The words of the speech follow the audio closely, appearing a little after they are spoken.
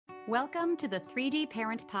Welcome to the 3D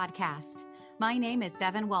Parent Podcast. My name is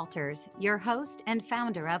Bevan Walters, your host and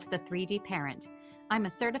founder of the 3D Parent. I'm a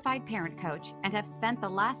certified parent coach and have spent the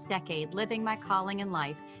last decade living my calling in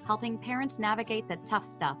life, helping parents navigate the tough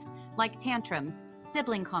stuff like tantrums,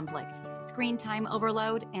 sibling conflict, screen time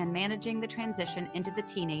overload, and managing the transition into the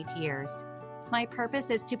teenage years. My purpose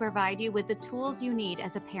is to provide you with the tools you need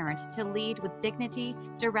as a parent to lead with dignity,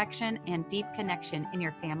 direction, and deep connection in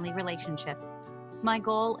your family relationships. My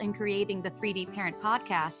goal in creating the 3D Parent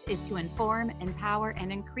Podcast is to inform, empower,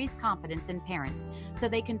 and increase confidence in parents so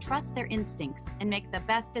they can trust their instincts and make the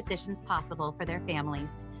best decisions possible for their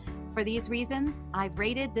families. For these reasons, I've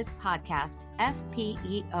rated this podcast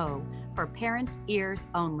FPEO for Parents' Ears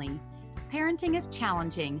Only. Parenting is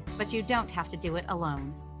challenging, but you don't have to do it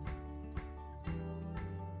alone.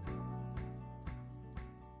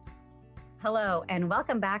 Hello, and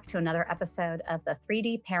welcome back to another episode of the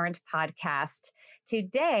 3D Parent Podcast.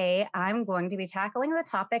 Today, I'm going to be tackling the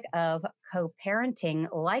topic of co-parenting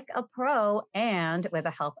like a pro and with the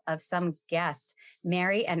help of some guests,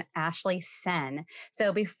 Mary and Ashley Senn.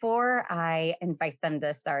 So before I invite them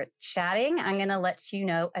to start chatting, I'm going to let you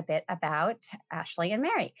know a bit about Ashley and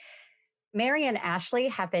Mary. Mary and Ashley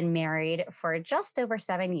have been married for just over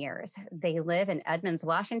 7 years. They live in Edmonds,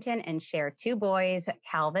 Washington, and share two boys,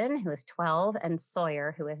 Calvin, who is 12, and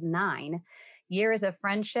Sawyer, who is 9. Years of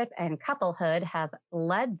friendship and couplehood have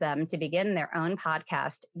led them to begin their own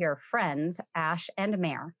podcast, Your Friends, Ash and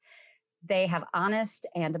Mare. They have honest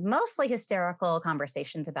and mostly hysterical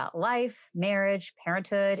conversations about life, marriage,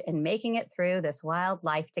 parenthood, and making it through this wild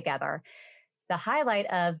life together. The highlight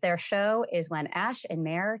of their show is when Ash and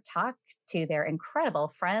Mare talk to their incredible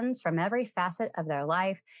friends from every facet of their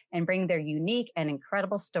life and bring their unique and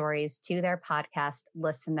incredible stories to their podcast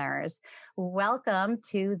listeners. Welcome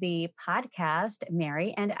to the podcast,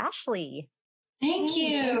 Mary and Ashley. Thank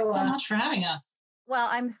you. Thanks so much for having us. Well,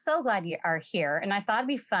 I'm so glad you are here. And I thought it'd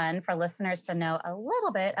be fun for listeners to know a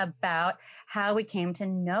little bit about how we came to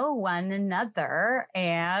know one another.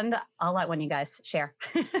 And I'll let one of you guys share.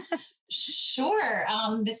 Sure.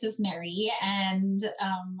 This is Mary, and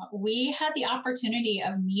we had the opportunity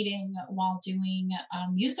of meeting while doing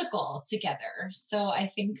a musical together. So I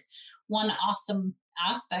think one awesome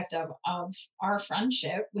aspect of our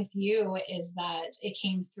friendship with you is that it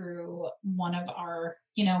came through one of our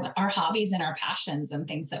hobbies and our passions and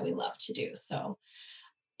things that we love to do. So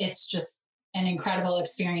it's just an incredible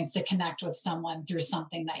experience to connect with someone through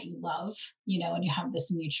something that you love, and you have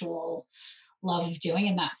this mutual love of doing,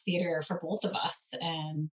 and that's theater for both of us.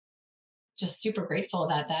 And just super grateful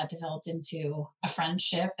that that developed into a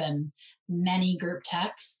friendship and many group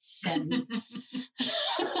texts. And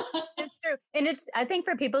it's true. And I think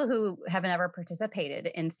for people who have never participated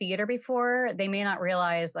in theater before, they may not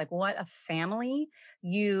realize like what a family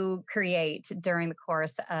you create during the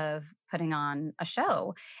course of putting on a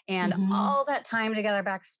show, and all that time together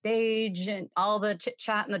backstage and all the chit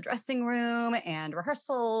chat in the dressing room and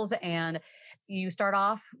rehearsals. And you start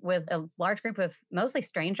off with a large group of mostly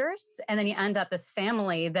strangers, and then you end up this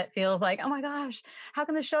family that feels like, oh my gosh, how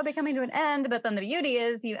can the show be coming to an end? But then the beauty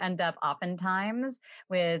is you end up oftentimes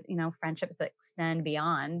with, friendships that extend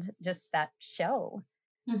beyond just that show.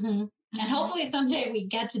 And hopefully someday we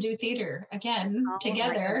get to do theater again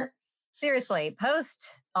together. Right. Seriously,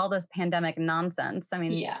 post all this pandemic nonsense. I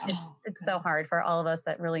mean, it's so hard for all of us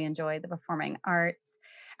that really enjoy the performing arts.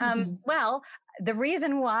 Well, the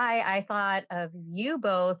reason why I thought of you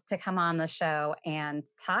both to come on the show and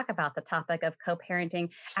talk about the topic of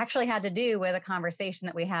co-parenting actually had to do with a conversation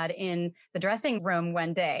that we had in the dressing room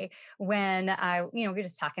one day when we were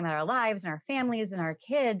just talking about our lives and our families and our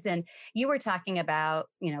kids. And you were talking about,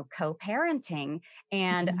 co-parenting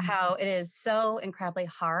and how it is so incredibly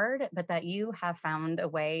hard, but that you have found a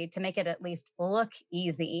way to make it at least look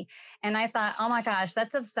easy. And I thought, oh my gosh,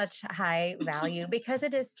 that's of such high value because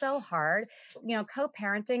it is so hard.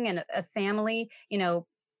 Co-parenting and a family,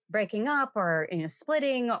 breaking up or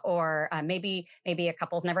splitting, or maybe a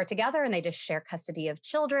couple's never together and they just share custody of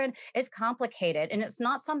children is complicated, and it's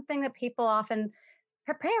not something that people often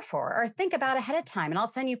prepare for or think about ahead of time. And all of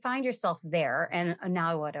a sudden you find yourself there, and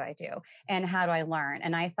now what do I do? And how do I learn?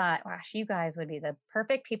 And I thought, gosh, you guys would be the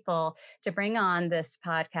perfect people to bring on this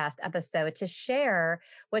podcast episode to share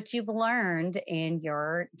what you've learned in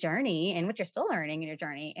your journey and what you're still learning in your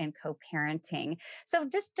journey in co-parenting. So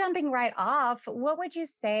just jumping right off, what would you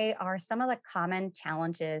say are some of the common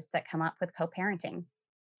challenges that come up with co-parenting?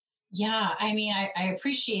 Yeah, I mean, I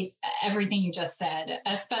appreciate everything you just said,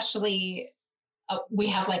 especially we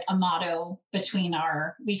have like a motto between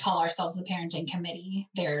we call ourselves the parenting committee.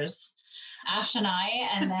 There's Ash and I,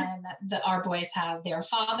 and then our boys have their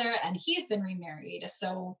father, and he's been remarried.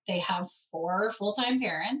 So they have 4 full-time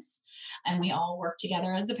parents, and we all work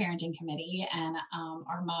together as the parenting committee. And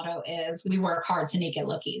our motto is, we work hard to make it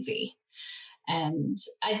look easy. And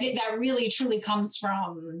I think that really truly comes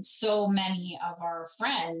from so many of our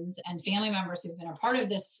friends and family members who've been a part of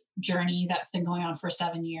this journey that's been going on for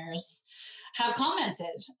 7 years have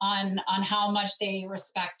commented on how much they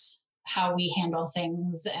respect how we handle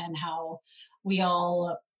things and how we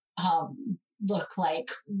all look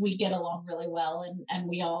like we get along really well, and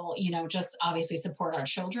we all, just obviously support our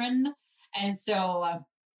children. And so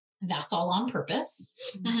that's all on purpose.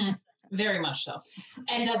 Mm-hmm. Very much so.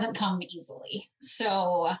 And doesn't come easily.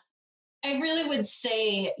 So I really would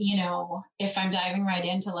say, if I'm diving right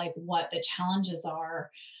into like what the challenges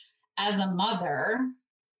are as a mother,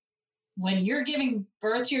 when you're giving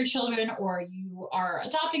birth to your children or you are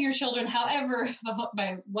adopting your children, however,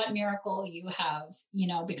 by what miracle you have,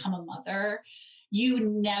 become a mother, you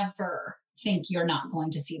never think you're not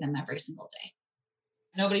going to see them every single day.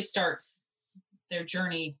 Nobody starts their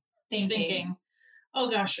journey thinking, oh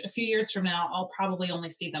gosh, a few years from now, I'll probably only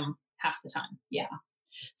see them half the time. Yeah.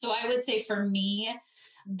 So I would say for me,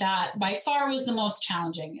 that by far was the most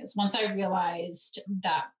challenging, is once I realized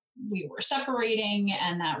that we were separating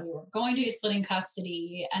and that we were going to be splitting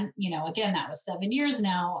custody. And, again, that was 7 years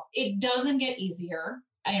now. It doesn't get easier.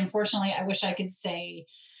 Unfortunately, I wish I could say,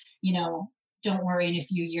 don't worry, in a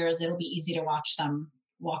few years, it'll be easy to watch them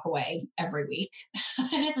walk away every week.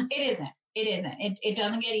 And it isn't. It isn't. It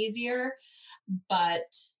doesn't get easier.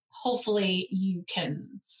 But hopefully you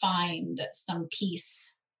can find some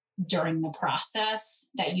peace during the process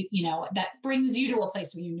that that brings you to a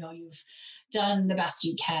place where you've done the best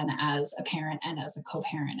you can as a parent and as a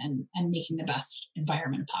co-parent, and making the best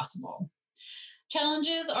environment possible.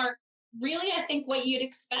 Challenges are really, I think, what you'd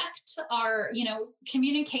expect are,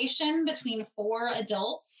 communication between 4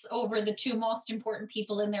 adults over the 2 most important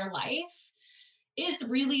people in their life is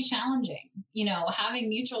really challenging. Having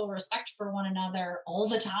mutual respect for one another all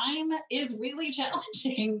the time is really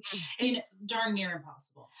challenging. It's darn near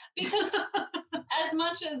impossible. Because as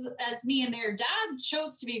much as me and their dad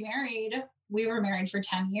chose to be married, we were married for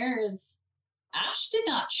 10 years. Ash did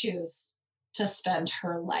not choose to spend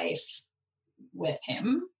her life with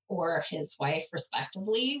him or his wife,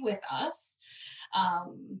 respectively, with us.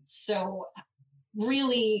 So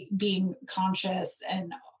really being conscious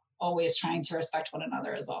and always trying to respect one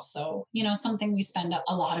another is also, something we spend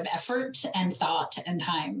a lot of effort and thought and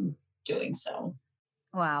time doing so.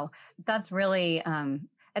 Wow. That's really,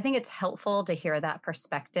 I think it's helpful to hear that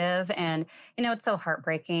perspective. And, it's so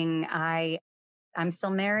heartbreaking. I'm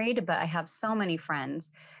still married, but I have so many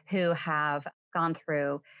friends who have gone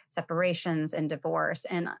through separations and divorce.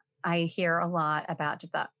 And I hear a lot about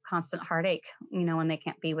just that constant heartache, when they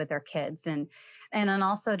can't be with their kids, and then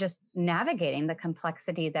also just navigating the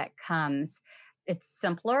complexity that comes. It's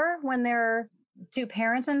simpler when there are 2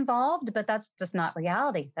 parents involved, but that's just not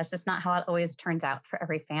reality. That's just not how it always turns out for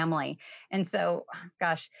every family. And so,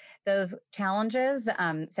 gosh, those challenges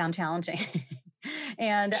sound challenging.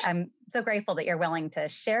 And I'm so grateful that you're willing to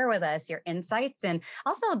share with us your insights, and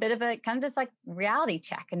also a bit of a kind of just like reality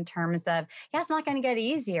check in terms of, it's not going to get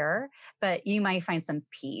easier, but you might find some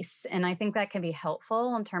peace. And I think that can be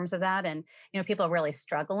helpful in terms of that. And, people are really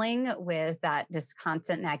struggling with that just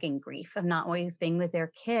constant nagging grief of not always being with their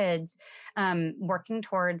kids, working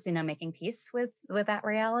towards, making peace with that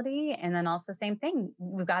reality. And then also same thing,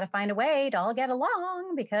 we've got to find a way to all get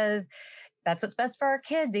along, because that's what's best for our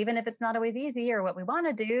kids, even if it's not always easy or what we want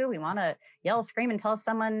to do. We want to yell, scream, and tell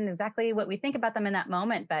someone exactly what we think about them in that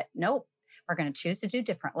moment. But nope, we're going to choose to do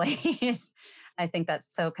differently. I think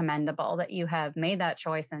that's so commendable that you have made that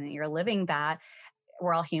choice and that you're living that.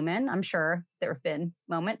 We're all human. I'm sure there have been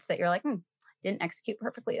moments that you're like, didn't execute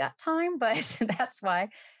perfectly that time, but that's why.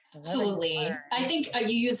 Absolutely. I think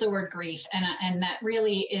you use the word grief, and that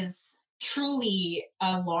really is truly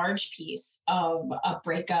a large piece of a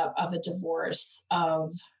breakup, of a divorce,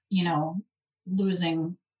 of,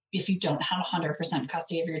 losing, if you don't have 100%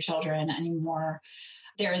 custody of your children anymore.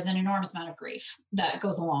 There is an enormous amount of grief that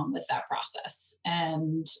goes along with that process.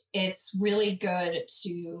 And it's really good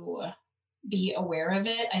to be aware of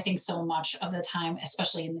it. I think so much of the time,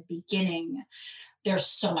 especially in the beginning, there's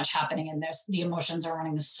so much happening, and the emotions are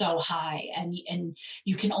running so high, and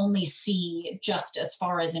you can only see just as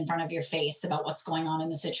far as in front of your face about what's going on in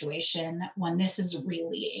the situation, when this is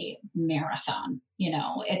really a marathon.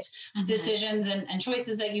 It's decisions and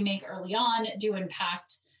choices that you make early on do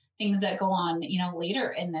impact things that go on,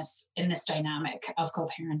 later in this dynamic of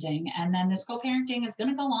co-parenting. And then this co-parenting is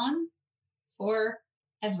going to go on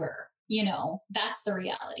forever. that's the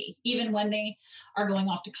reality. Even when they are going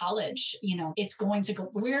off to college, it's going to go,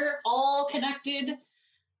 we're all connected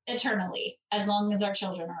eternally, as long as our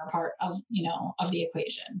children are a part of the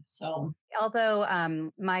equation. So although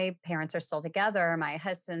my parents are still together, my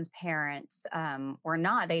husband's parents were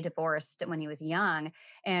not. They divorced when he was young.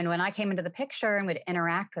 And when I came into the picture and would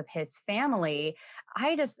interact with his family,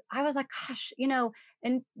 I was like, gosh,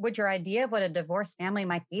 and would your idea of what a divorced family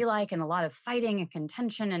might be like, and a lot of fighting and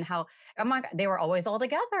contention, and how, oh my God, they were always all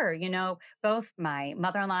together. Both my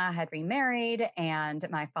mother-in-law had remarried and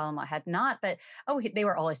my father-in-law had not, but they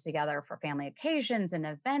were always together for family occasions and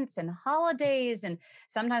events and holidays. And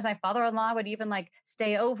sometimes my father-in-law would even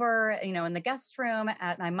stay over, in the guest room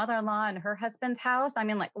at my mother-in-law and her husband's house. I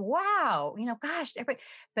mean, wow, gosh, but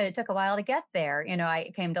it took a while to get there.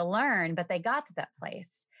 I came to learn, but they got to that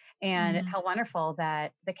place. And how wonderful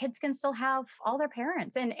that the kids can still have all their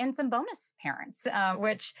parents and some bonus parents,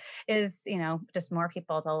 which is, just more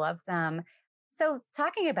people to love them. So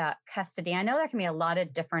talking about custody, I know there can be a lot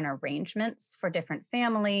of different arrangements for different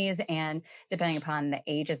families and depending upon the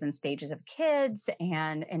ages and stages of kids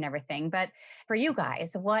and everything. But for you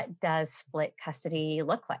guys, what does split custody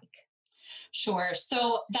look like? Sure.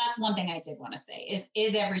 So that's one thing I did want to say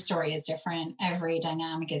is every story is different. Every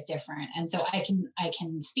dynamic is different. And so I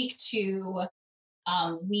can speak to,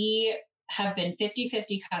 we have been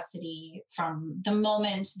 50-50 custody from the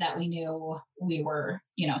moment that we knew we were,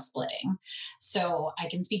 splitting. So I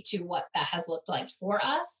can speak to what that has looked like for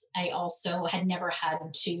us. I also had never had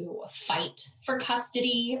to fight for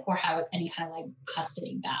custody or have any kind of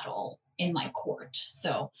custody battle in court.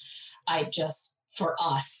 So for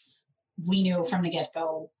us, we knew from the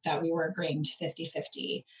get-go that we were agreeing to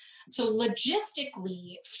 50-50. So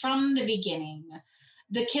logistically, from the beginning,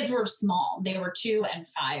 the kids were small. They were 2 and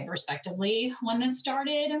 5 respectively when this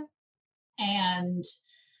started. And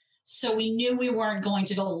so we knew we weren't going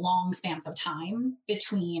to go long spans of time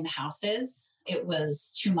between houses. It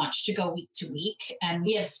was too much to go week to week. And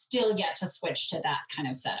we have still yet to switch to that kind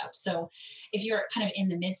of setup. So if you're kind of in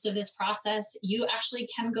the midst of this process, you actually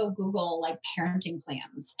can go Google parenting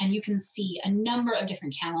plans, and you can see a number of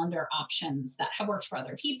different calendar options that have worked for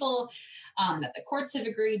other people, that the courts have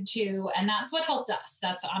agreed to. And that's what helped us.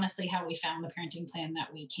 That's honestly how we found the parenting plan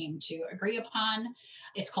that we came to agree upon.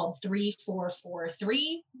 It's called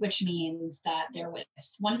 3-4-4-3, which means that they're with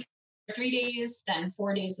one for 3 days, then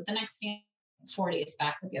 4 days with the next family, 4 days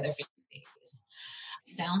back with the other 50 days.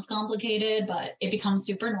 Sounds complicated, but it becomes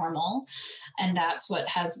super normal. And that's what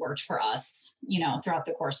has worked for us, throughout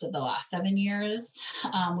the course of the last 7 years.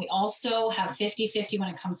 We also have 50-50 when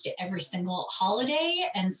it comes to every single holiday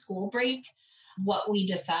and school break. What we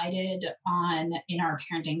decided on in our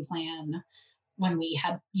parenting plan you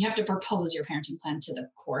have to propose your parenting plan to the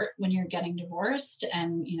court when you're getting divorced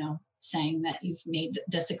and, saying that you've made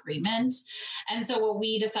this agreement. And so what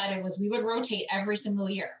we decided was we would rotate every single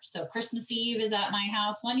year. So Christmas Eve is at my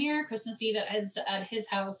house one year, Christmas Eve is at his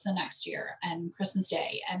house the next year, and Christmas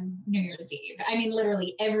Day and New Year's Eve. I mean,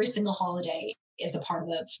 literally every single holiday is a part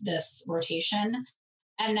of this rotation.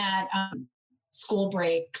 And that school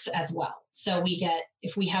breaks as well. So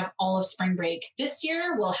if we have all of spring break this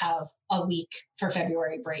year, we'll have a week for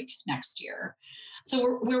February break next year.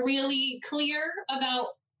 So we're really clear about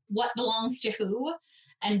what belongs to who,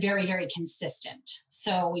 and very, very consistent.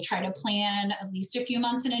 So we try to plan at least a few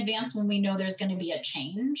months in advance when we know there's going to be a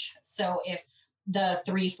change. So if the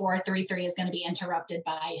 3-4-3-3 is going to be interrupted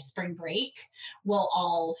by spring break, we'll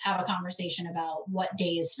all have a conversation about what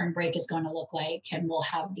days spring break is going to look like. And we'll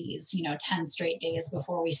have these, 10 straight days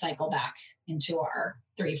before we cycle back into our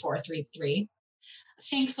 3-4-3-3.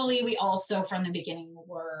 Thankfully, we also, from the beginning,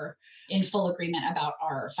 were in full agreement about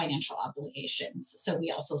our financial obligations. So we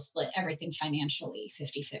also split everything financially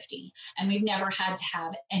 50-50. And we've never had to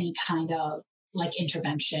have any kind of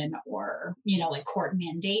intervention or, court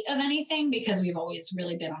mandate of anything, because we've always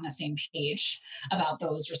really been on the same page about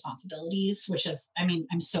those responsibilities, which is,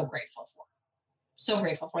 I'm so grateful for. So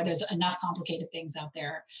grateful for. There's enough complicated things out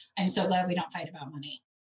there. I'm so glad we don't fight about money.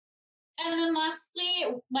 And then lastly,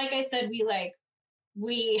 like I said,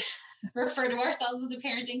 we refer to ourselves as the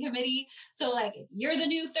parenting committee. So you're the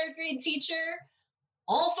new 3rd grade teacher,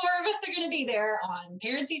 all 4 of us are going to be there on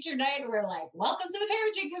parent teacher night. We're welcome to the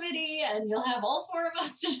parenting committee, and you'll have all 4 of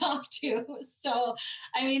us to talk to. So,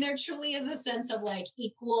 there truly is a sense of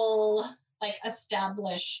equal,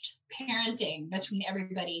 established parenting between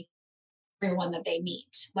everyone that they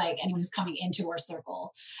meet, anyone who's coming into our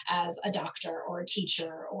circle as a doctor or a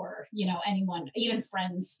teacher or, anyone, even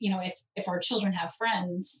friends, if our children have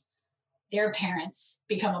friends, their parents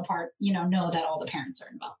become a part, know that all the parents are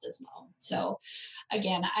involved as well. So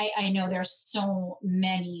again, I know there's so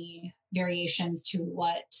many variations to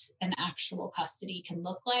what an actual custody can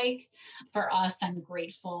look like. For us, I'm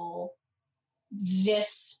grateful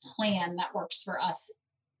this plan that works for us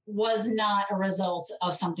was not a result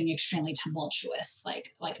of something extremely tumultuous,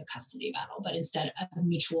 like a custody battle, but instead a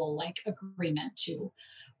mutual agreement to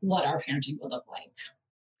what our parenting would look like.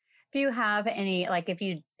 Do you have any,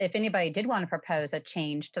 if anybody did want to propose a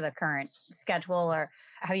change to the current schedule, or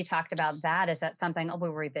have you talked about that? Is that something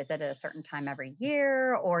we'll revisit at a certain time every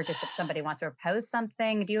year, or just if somebody wants to propose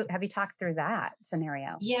something, have you talked through that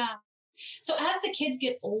scenario? Yeah. So as the kids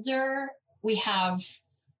get older, we have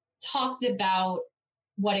talked about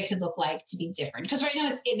what it could look like to be different. Because right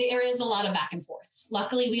now there is a lot of back and forth.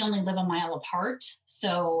 Luckily, we only live a mile apart.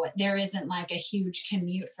 So there isn't a huge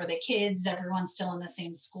commute for the kids. Everyone's still in the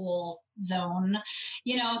same school zone,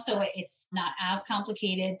 so it's not as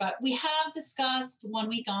complicated. But we have discussed 1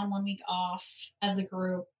 week on, 1 week off as a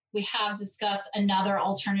group. We have discussed another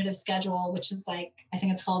alternative schedule, which is I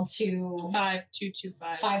think it's called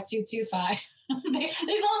 5225. 5225. These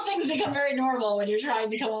little things become very normal when you're trying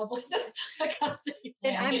to come up with a custody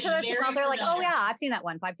plan. I'm sure it's out there oh yeah, I've seen that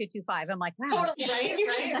one, 5225. I'm like, wow. Totally, right? If you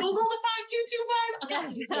just Google the 5225, a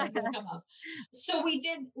custody plan's going to come up. So we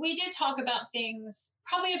did talk about things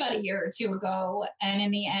probably about a year or two ago. And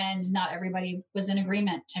in the end, not everybody was in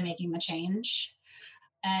agreement to making the change.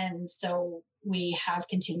 And so we have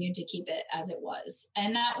continued to keep it as it was.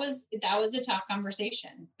 And that was a tough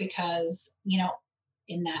conversation because,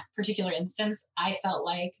 in that particular instance, I felt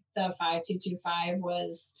like the 5225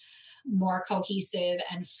 was more cohesive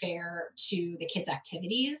and fair to the kids'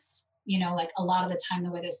 activities. A lot of the time,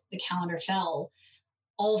 the way the calendar fell,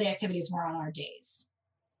 all the activities were on our days.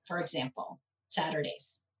 For example,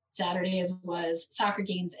 Saturdays was soccer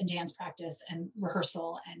games and dance practice and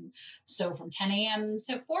rehearsal. And so from 10 a.m.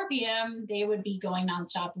 to 4 p.m., they would be going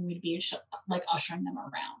nonstop and we'd be ushering them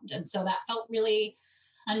around. And so that felt really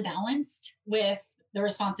unbalanced with the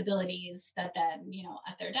responsibilities that then,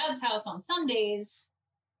 at their dad's house on Sundays,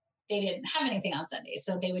 they didn't have anything on Sundays.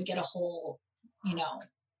 So they would get a whole,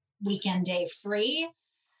 weekend day free.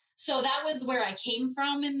 So that was where I came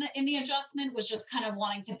from in the adjustment, was just kind of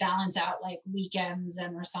wanting to balance out weekends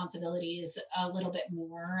and responsibilities a little bit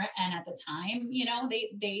more. And at the time,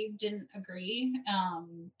 they didn't agree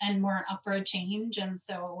and weren't up for a change. And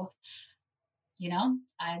so,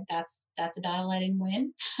 that's a battle I didn't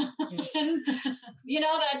win. And,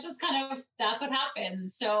 that just that's what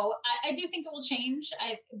happens. So I do think it will change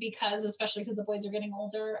especially because the boys are getting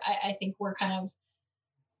older. I think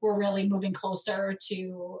we're really moving closer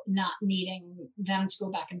to not needing them to go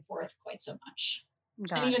back and forth quite so much.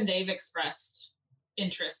 And even they've expressed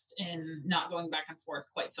interest in not going back and forth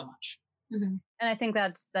quite so much. Mm-hmm. And I think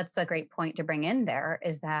that's a great point to bring in there,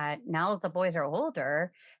 is that now that the boys are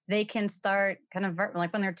older, they can start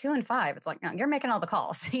when they're 2 and 5, it's no, you're making all the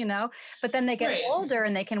calls, but then they get older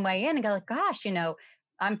and they can weigh in and go gosh,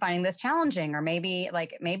 I'm finding this challenging, or maybe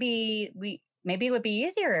it would be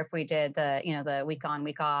easier if we did the week on,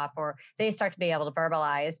 week off, or they start to be able to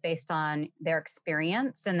verbalize based on their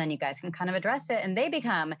experience. And then you guys can kind of address it, and they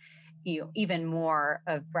become even more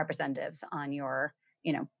of representatives on your,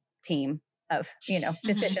 team of,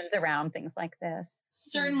 decisions around things like this.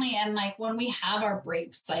 Certainly. And when we have our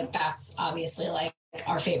breaks, that's obviously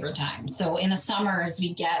our favorite time. So in the summers,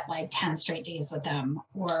 we get 10 straight days with them,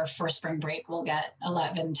 or for spring break, we'll get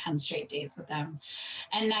 10 straight days with them.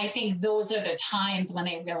 And I think those are the times when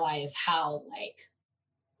they realize how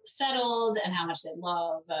settled and how much they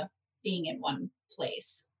love being in one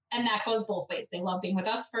place. And that goes both ways. They love being with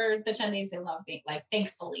us for the 10 days. They love being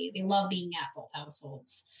thankfully, they love being at both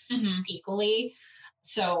households equally.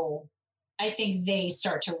 So I think they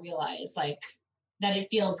start to realize that it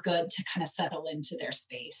feels good to kind of settle into their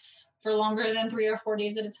space for longer than 3 or 4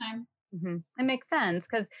 days at a time. Mm-hmm. It makes sense,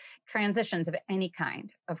 because transitions of any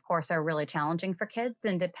kind, of course, are really challenging for kids.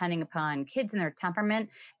 And depending upon kids and their temperament,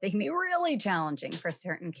 they can be really challenging for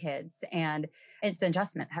certain kids. And it's an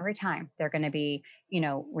adjustment every time. They're going to be,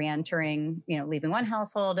 re-entering, leaving one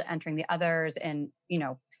household, entering the others, and,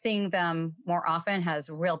 seeing them more often has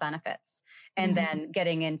real benefits. And then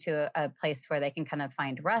getting into a place where they can kind of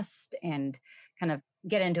find rest and kind of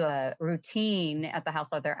get into a routine at the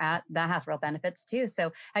household they're at, that has real benefits too.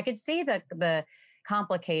 So I could see the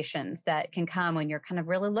complications that can come when you're kind of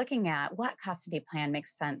really looking at what custody plan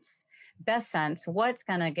makes best sense, what's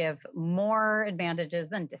going to give more advantages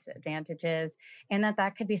than disadvantages, and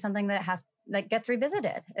that could be something that gets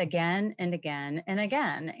revisited again and again and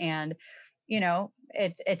again. And,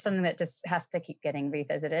 it's something that just has to keep getting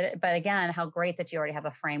revisited. But again, how great that you already have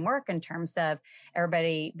a framework in terms of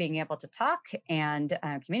everybody being able to talk and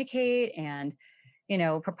communicate and,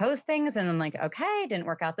 propose things and then like, okay, didn't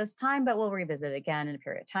work out this time, but we'll revisit again in a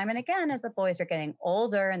period of time. And again, as the boys are getting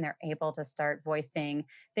older and they're able to start voicing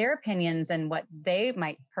their opinions and what they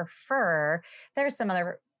might prefer, there's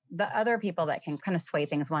the other people that can kind of sway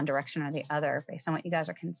things one direction or the other based on what you guys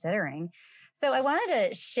are considering. So I wanted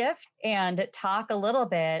to shift and talk a little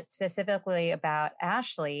bit specifically about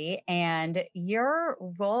Ashley and your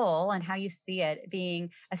role and how you see it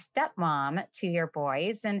being a stepmom to your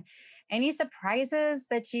boys, and any surprises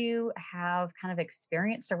that you have kind of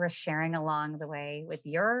experienced or were sharing along the way with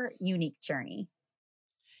your unique journey.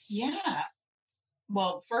 Yeah.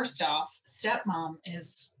 Well, first off, stepmom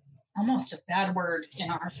is almost a bad word in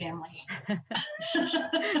our family.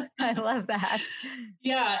 I love that.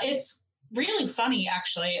 Yeah, it's really funny,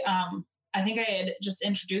 actually. I think I had just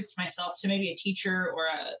introduced myself to maybe a teacher or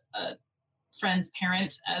a friend's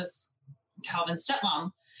parent as Calvin's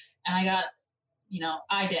stepmom, and I got,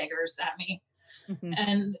 eye daggers at me. Mm-hmm.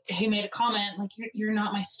 And he made a comment like, you're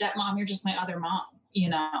not my stepmom, you're just my other mom,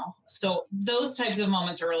 So those types of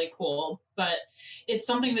moments are really cool, but it's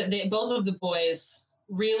something that both of the boys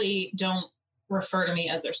really don't refer to me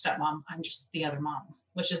as their stepmom. I'm just the other mom,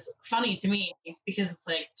 which is funny to me because it's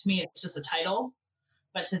like, to me, it's just a title,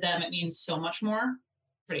 but to them, it means so much more.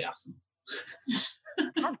 Pretty awesome.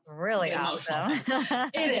 That's really awesome.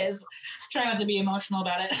 It is. Try not to be emotional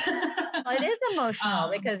about it. Well, it is emotional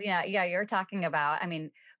because you're talking about,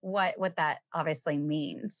 what that obviously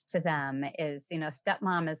means to them is,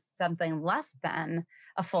 stepmom is something less than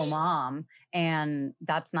a full mom, and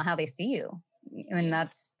that's not how they see you. And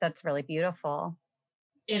that's really beautiful.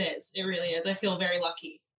 It is. It really is. I feel very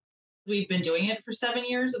lucky. We've been doing it for 7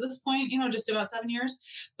 years at this point, just about 7 years.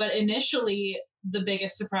 But initially, the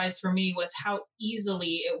biggest surprise for me was how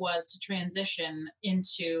easily it was to transition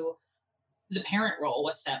into the parent role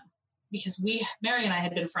with them. Because Mary and I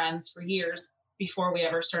had been friends for years before we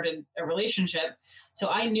ever started a relationship. So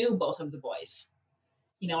I knew both of the boys.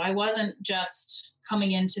 I wasn't just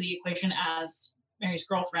coming into the equation as Mary's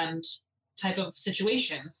girlfriend type of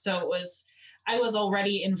situation. So I was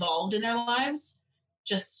already involved in their lives,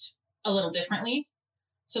 just a little differently.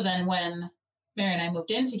 So then when Mary and I moved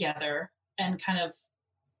in together and kind of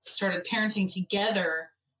started parenting together,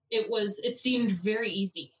 it seemed very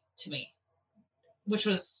easy to me,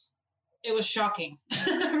 it was shocking,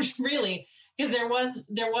 really, because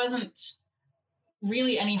there wasn't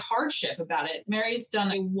really any hardship about it. Mary's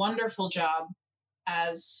done a wonderful job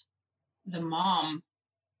as the mom,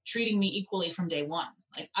 treating me equally from day one.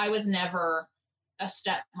 Like, I was never a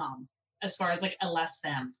stepmom as far as like a less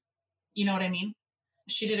than, you know what I mean?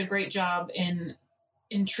 She did a great job in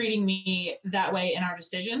treating me that way in our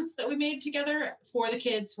decisions that we made together for the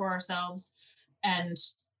kids, for ourselves, and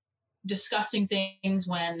discussing things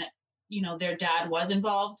when, their dad was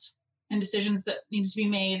involved in decisions that needed to be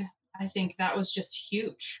made. I think that was just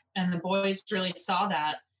huge. And the boys really saw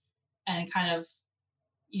that and kind of,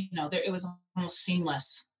 it was almost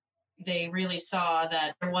seamless. They really saw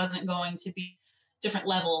that there wasn't going to be different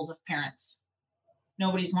levels of parents.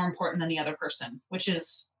 Nobody's more important than the other person, which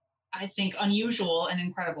is, I think, unusual and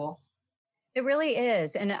incredible. It really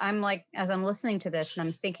is. And I'm like, as I'm listening to this and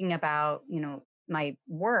I'm thinking about, my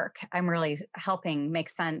work, I'm really helping make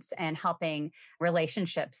sense and helping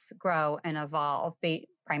relationships grow and evolve,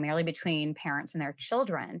 primarily between parents and their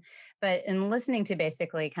children. But in listening to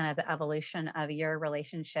basically kind of the evolution of your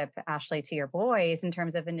relationship, Ashley, to your boys, in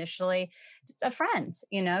terms of initially just a friend,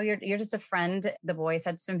 you're just a friend. The boys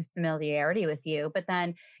had some familiarity with you, but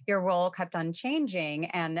then your role kept on changing.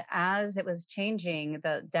 And as it was changing,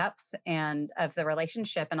 the depth of the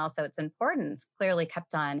relationship and also its importance clearly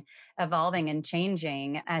kept on evolving and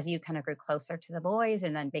changing as you kind of grew closer to the boys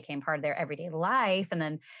and then became part of their everyday life. And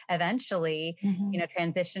then eventually,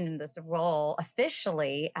 transitioned in this role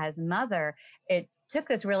officially as mother. It took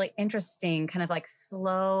this really interesting kind of like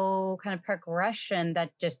slow kind of progression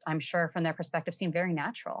that just, I'm sure from their perspective, seemed very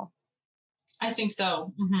natural. I think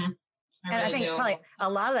so. Mm-hmm. I think probably a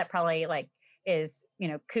lot of that probably like is,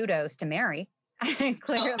 kudos to Mary.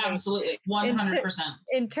 Clearly. Oh, absolutely. 100%.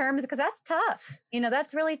 In terms, because that's tough.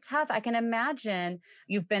 That's really tough. I can imagine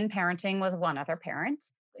you've been parenting with one other parent.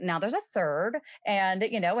 Now there's a third, and,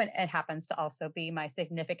 and it happens to also be my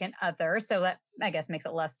significant other. So that, I guess, makes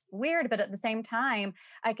it less weird. But at the same time,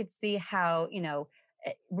 I could see how,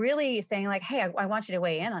 really saying like, hey, I want you to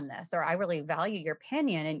weigh in on this, or I really value your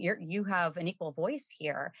opinion and you have an equal voice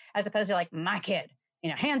here, as opposed to like my kid.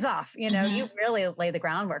 hands off, you really lay the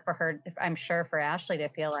groundwork for her. I'm sure for Ashley to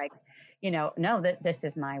feel like, no, that this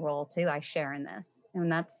is my role too. I share in this.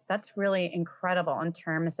 And that's really incredible in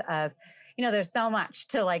terms of, there's so much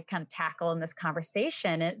to like kind of tackle in this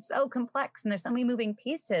conversation. It's so complex and there's so many moving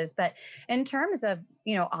pieces, but in terms of,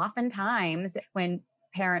 oftentimes when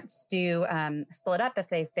parents do split up, if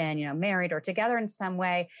they've been, married or together in some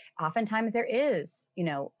way, oftentimes there is,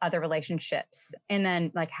 other relationships. And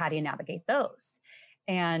then like, how do you navigate those?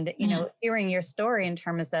 And, hearing your story in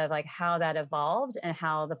terms of like how that evolved and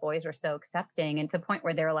how the boys were so accepting and to the point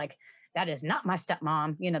where they're like, that is not my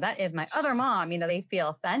stepmom, that is my other mom, they feel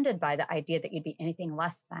offended by the idea that you'd be anything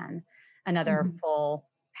less than another full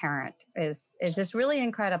parent is just really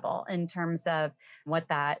incredible in terms of what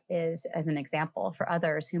that is as an example for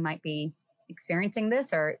others who might be experiencing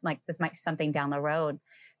this, or like this might be something down the road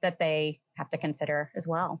that they have to consider as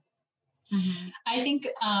well. I think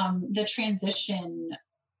the transition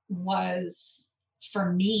was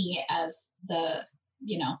for me as the,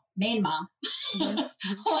 main mom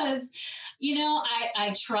was,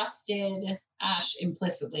 I trusted Ash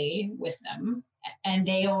implicitly with them and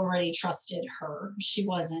they already trusted her. She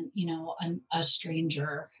wasn't, a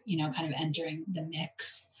stranger, kind of entering the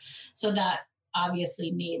mix. So that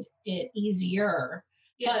obviously made it easier.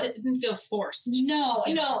 Yeah, but it didn't feel forced. No,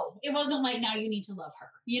 it wasn't like, now you need to love her.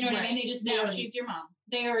 You know what I mean? Now she's your mom.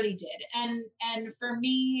 They already did. And for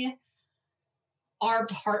me, our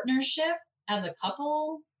partnership as a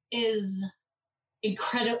couple is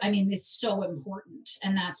incredible. I mean, it's so important.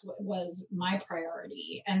 And that's what was my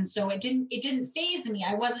priority. And so it didn't faze me.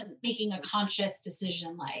 I wasn't making a conscious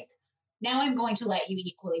decision like, now I'm going to let you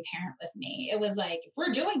equally parent with me. It was like, if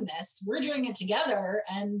we're doing this, we're doing it together,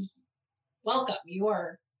 and welcome. You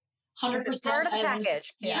are 100% part of the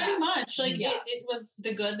package. Yeah. Pretty much. Like it was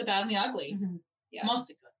the good, the bad, and the ugly. Yeah.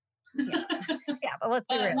 Mostly good. Yeah, but let's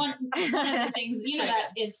be real. One of the things, that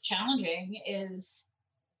is challenging is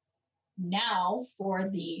now for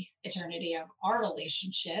the eternity of our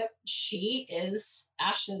relationship,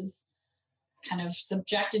 Ash is kind of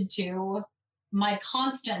subjected to my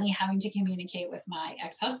constantly having to communicate with my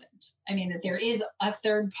ex-husband. I mean, that there is a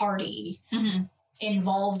third party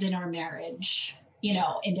involved in our marriage,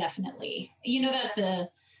 indefinitely. That's a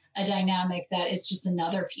dynamic that is just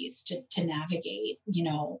another piece to navigate,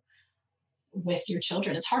 with your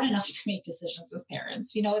children. It's hard enough to make decisions as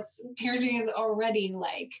parents. Parenting is already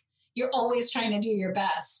like, you're always trying to do your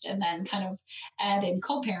best, and then kind of add in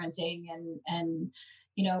co-parenting and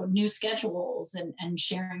new schedules and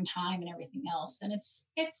sharing time and everything else. And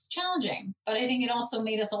it's challenging, but I think it also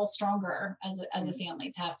made us all stronger as a family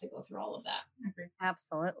to have to go through all of that.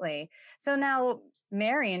 Absolutely. So now,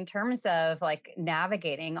 Mary, in terms of like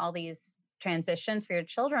navigating all these transitions for your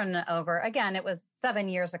children over, again, it was 7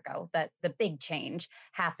 years ago that the big change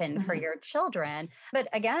happened for your children. But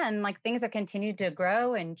again, like things have continued to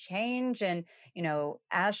grow and change, and,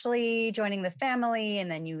 Ashley joining the family, and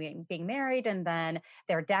then you being married, and then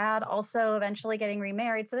their dad also eventually getting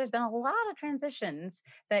remarried. So there's been a lot of transitions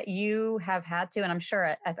that you have had to, and I'm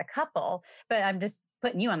sure as a couple, but I'm just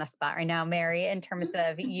putting you on the spot right now, Mary, in terms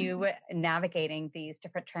of you navigating these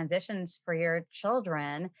different transitions for your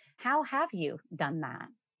children. How have you done that?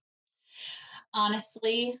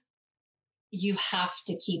 Honestly, you have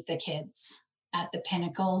to keep the kids at the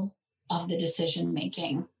pinnacle of the decision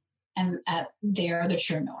making, and they're the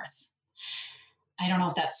true north. I don't know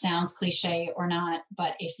if that sounds cliche or not,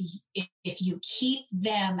 but if you keep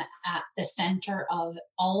them at the center of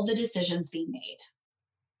all the decisions being made,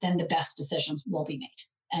 then the best decisions will be made,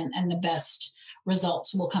 and the best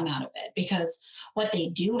results will come out of it, because what they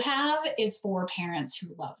do have is for parents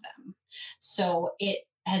who love them. So it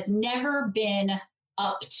has never been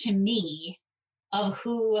up to me of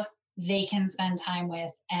who they can spend time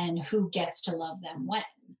with and who gets to love them when.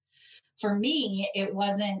 For me, it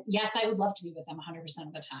wasn't, yes, I would love to be with them 100%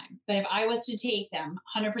 of the time, but if I was to take them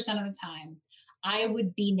 100% of the time, I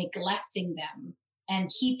would be neglecting them and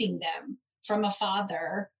keeping them from a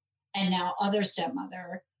father and now other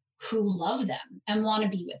stepmother who love them and want to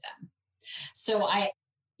be with them. So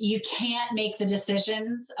you can't make the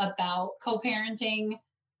decisions about co-parenting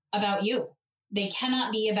about you. They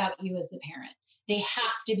cannot be about you as the parent. They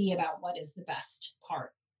have to be about what is the best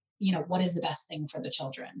part. What is the best thing for the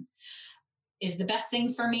children? Is the best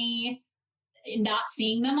thing for me not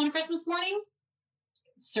seeing them on Christmas morning?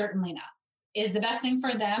 Certainly not. Is the best thing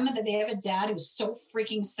for them that they have a dad who's so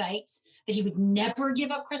freaking psyched that he would never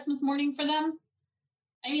give up Christmas morning for them?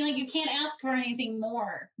 I mean, like, you can't ask for anything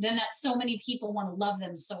more than that so many people want to love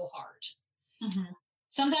them so hard.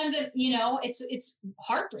 sometimes it's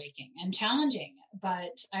heartbreaking and challenging,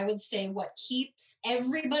 but I would say what keeps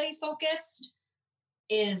everybody focused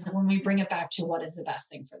is when we bring it back to what is the best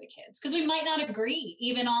thing for the kids. Because we might not agree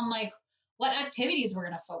even on like what activities we're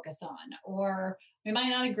going to focus on, or we might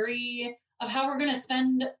not agree of how we're going to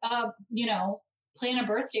spend, plan a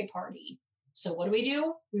birthday party. So what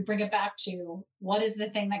do? We bring it back to what is the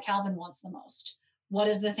thing that Calvin wants the most? What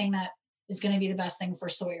is the thing that is going to be the best thing for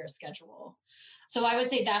Sawyer's schedule? So I would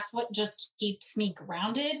say that's what just keeps me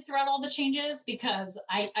grounded throughout all the changes, because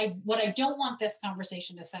what I don't want this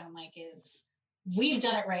conversation to sound like is we've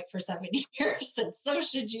done it right for 7 years, and so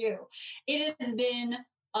should you. It has been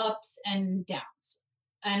ups and downs.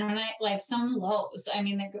 And when I like some lows, I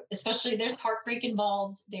mean, especially there's heartbreak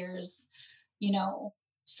involved. There's,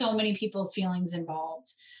 so many people's feelings involved.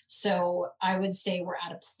 So I would say we're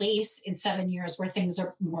at a place in 7 years where things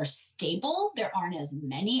are more stable. There aren't as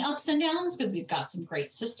many ups and downs because we've got some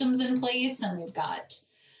great systems in place, and we've got,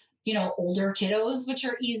 older kiddos, which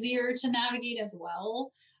are easier to navigate as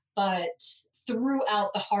well. But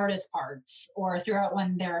throughout the hardest parts, or throughout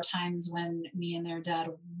when there are times when me and their dad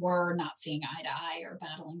were not seeing eye to eye or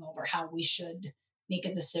battling over how we should make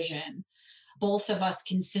a decision, both of us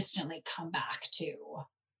consistently come back to,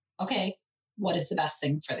 okay, what is the best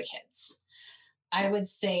thing for the kids? I would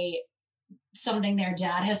say something their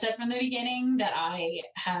dad has said from the beginning that I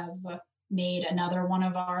have made another one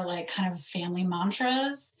of our like kind of family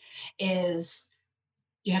mantras is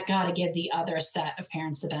you got to give the other set of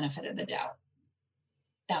parents the benefit of the doubt.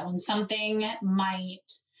 That one's something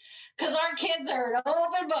because our kids are an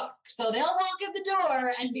open book. So they'll walk in the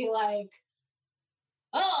door and be like,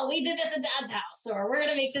 oh, we did this at Dad's house, or we're going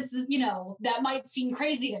to make this, that might seem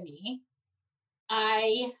crazy to me.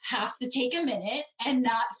 I have to take a minute and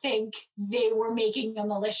not think they were making a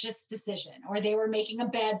malicious decision or they were making a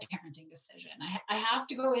bad parenting decision. I have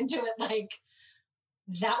to go into it like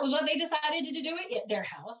that was what they decided to do at their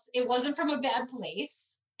house. It wasn't from a bad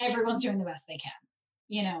place. Everyone's doing the best they can.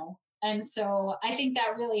 And so I think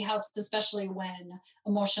that really helps, especially when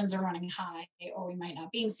emotions are running high, or we might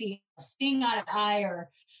not be seeing eye to eye, or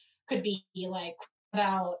could be like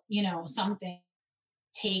about, something,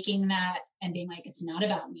 taking that and being like, it's not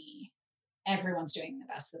about me. Everyone's doing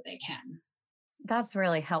the best that they can. That's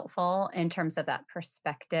really helpful in terms of that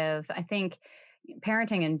perspective. I think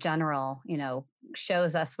parenting in general,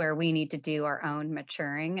 shows us where we need to do our own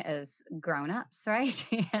maturing as grown-ups,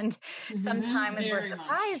 right? And sometimes we're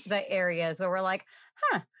surprised by areas where we're like,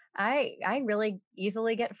 I really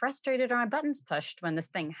easily get frustrated or my buttons pushed when this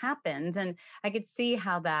thing happens. And I could see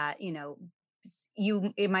how that,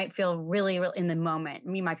 it might feel really, really in the moment.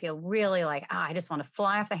 You might feel really like, I just want to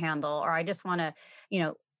fly off the handle, or I just want to,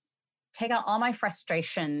 take out all my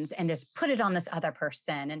frustrations and just put it on this other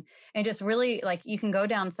person. And just really like, you can go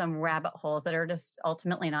down some rabbit holes that are just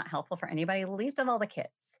ultimately not helpful for anybody, least of all the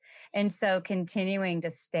kids. And so continuing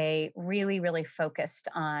to stay really, really focused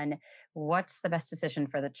on what's the best decision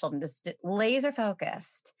for the children, just laser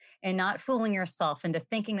focused and not fooling yourself into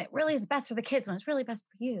thinking that really is best for the kids when it's really best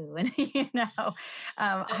for you. And,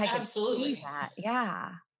 I could see that. Yeah.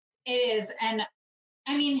 It is. And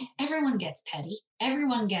I mean, everyone gets petty.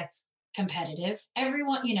 Everyone gets competitive.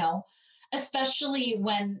 Everyone, especially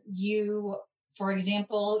when you, for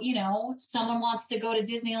example, someone wants to go to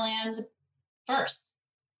Disneyland first.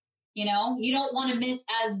 You don't want to miss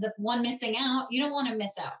as the one missing out. You don't want to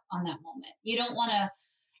miss out on that moment. You don't want to,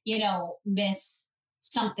 miss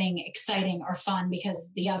something exciting or fun because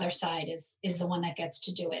the other side is the one that gets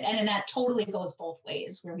to do it. And that totally goes both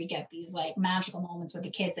ways, where we get these like magical moments with the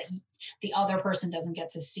kids that the other person doesn't get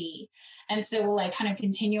to see. And so like kind of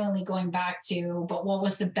continually going back to, but what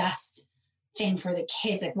was the best thing for the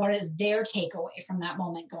kids? Like, what is their takeaway from that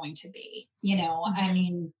moment going to be? I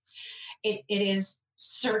mean, it is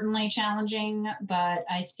certainly challenging, but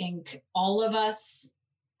I think all of us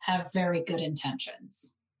have very good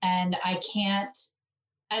intentions. And I can't,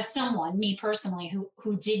 as someone, me personally,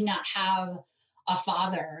 who did not have a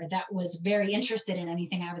father that was very interested in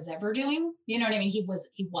anything I was ever doing, you know what I mean? He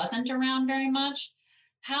wasn't around very much.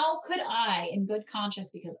 How could I, in good conscience,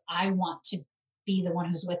 because I want to be the one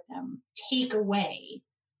who's with them, take away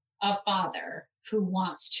a father who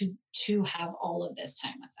wants to have all of this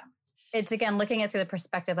time with them? It's again, looking at through the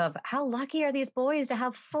perspective of how lucky are these boys to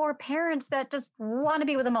have 4 parents that just want to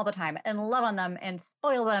be with them all the time and love on them and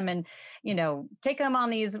spoil them and, take them on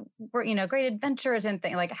these, great adventures and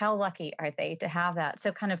things. Like, how lucky are they to have that?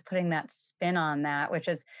 So kind of putting that spin on that, which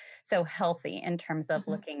is so healthy in terms of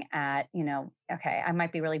looking at, okay, I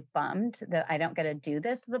might be really bummed that I don't get to do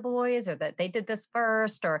this to the boys, or that they did this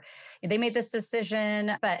first, or they made this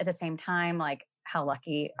decision. But at the same time, like, how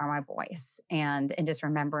lucky are my boys, and just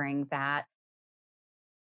remembering that.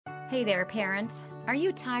 Hey there, parents. Are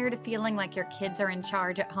you tired of feeling like your kids are in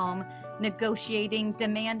charge at home, negotiating,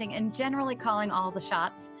 demanding, and generally calling all the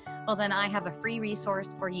shots? Well, then I have a free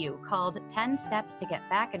resource for you called 10 Steps to Get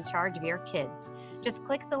Back in Charge of Your Kids. Just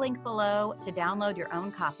click the link below to download your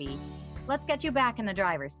own copy. Let's get you back in the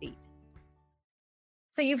driver's seat.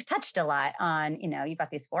 So you've touched a lot on, you've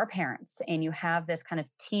got these 4 parents and you have this kind of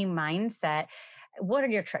team mindset. What are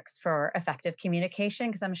your tricks for effective communication?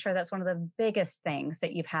 Because I'm sure that's one of the biggest things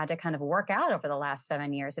that you've had to kind of work out over the last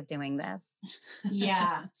 7 years of doing this.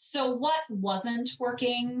 Yeah. So what wasn't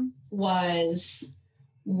working was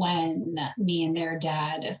when me and their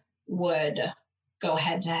dad would go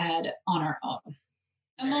head to head on our own.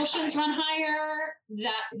 Emotions run higher,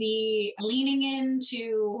 that the leaning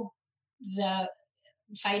into the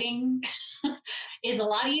fighting is a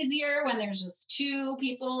lot easier when there's just 2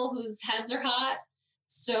 people whose heads are hot.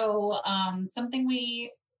 So something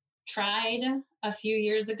we tried a few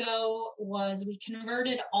years ago was we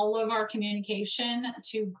converted all of our communication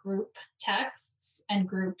to group texts and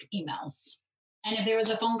group emails. And if there was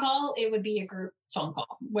a phone call, it would be a group phone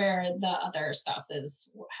call where the other spouses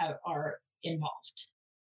are involved.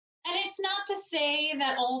 And it's not to say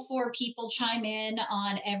that all 4 people chime in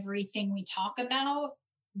on everything we talk about,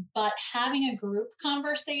 but having a group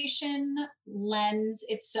conversation lends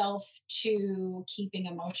itself to keeping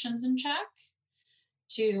emotions in check,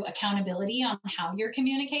 to accountability on how you're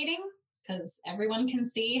communicating, because everyone can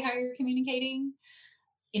see how you're communicating.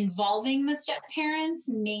 Involving the step parents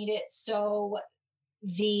made it so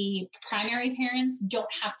the primary parents don't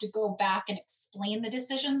have to go back and explain the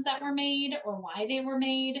decisions that were made or why they were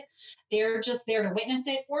made. They're just there to witness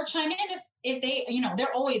it or chime in if they,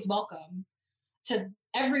 they're always welcome to.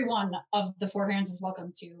 Every one of the 4 parents is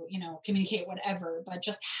welcome to, communicate whatever, but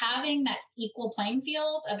just having that equal playing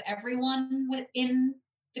field of everyone within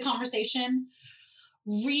the conversation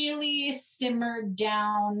really simmered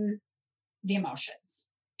down the emotions.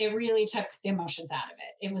 It really took the emotions out of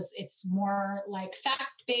it. It's more like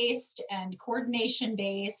fact-based and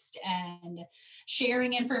coordination-based and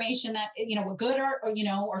sharing information that, good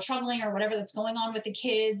or troubling or whatever that's going on with the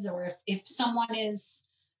kids, or if someone is,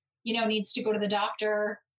 needs to go to the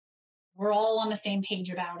doctor, we're all on the same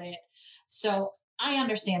page about it. So I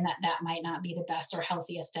understand that might not be the best or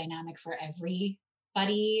healthiest dynamic for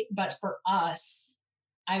everybody, but for us,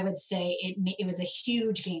 I would say it was a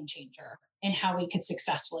huge game changer in how we could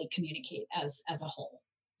successfully communicate as a whole.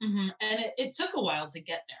 Mm-hmm. And it took a while to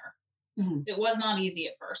get there. Mm-hmm. It was not easy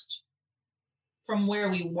at first. From where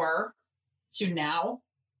we were to now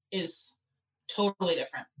is totally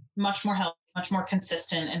different, much more healthy, much more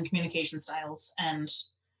consistent in communication styles. And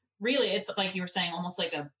really, it's like you were saying, almost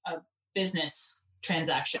like a business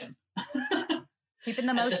transaction. Keeping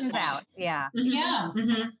the emotions out. Yeah. Mm-hmm. Yeah.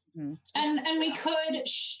 Mm-hmm. Mm-hmm. And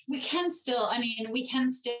we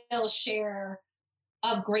can still share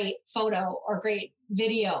a great photo or great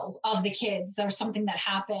video of the kids or something that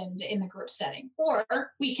happened in the group setting. Or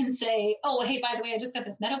we can say, oh, hey, by the way, I just got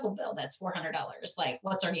this medical bill that's $400. Like,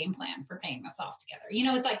 what's our game plan for paying this off together?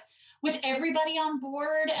 It's like with everybody on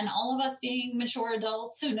board and all of us being mature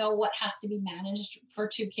adults who know what has to be managed for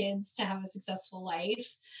 2 kids to have a successful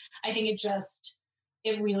life. I think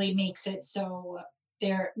it really makes it so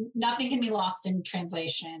nothing can be lost in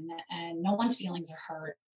translation and no one's feelings are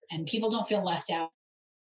hurt and people don't feel left out.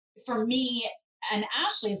 For me and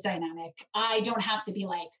Ashley's dynamic, I don't have to be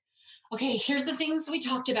like, okay, here's the things we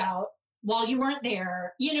talked about while you weren't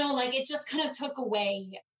there. It just kind of took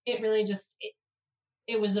away. It really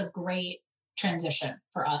it was a great transition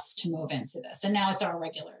for us to move into this. And now it's our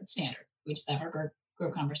regular standard. We just have our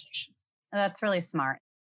group conversations. That's really smart.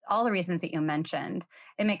 All the reasons that you mentioned,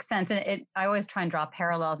 it makes sense. And I always try and draw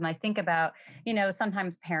parallels. And I think about,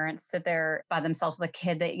 sometimes parents sit there by themselves with a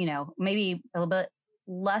kid that, maybe a little bit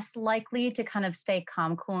less likely to kind of stay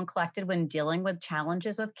calm, cool, and collected when dealing with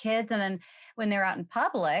challenges with kids. And then when they're out in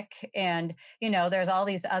public and, there's all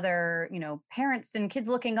these other, parents and kids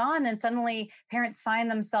looking on, and suddenly parents find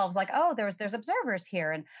themselves like, oh, there's observers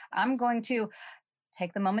here. And I'm going to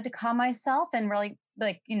take the moment to calm myself and really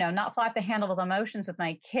not fly off the handle with emotions with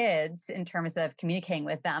my kids in terms of communicating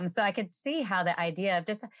with them. So I could see how the idea of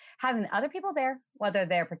just having other people there, whether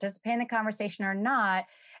they're participating in the conversation or not,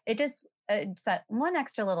 it's that one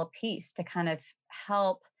extra little piece to kind of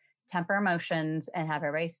help temper emotions and have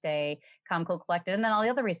everybody stay calm, cool, collected. And then all the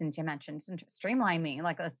other reasons you mentioned, streamline me,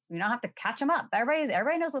 like this, you don't have to catch them up.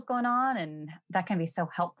 Everybody knows what's going on. And that can be so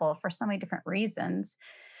helpful for so many different reasons.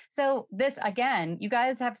 So this, again, you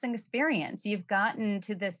guys have some experience. You've gotten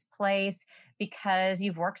to this place because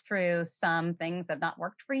you've worked through some things that have not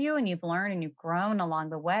worked for you, and you've learned and you've grown along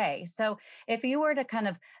the way. So if you were to kind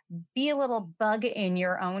of be a little bug in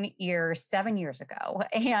your own ear 7 years ago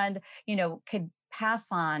and, could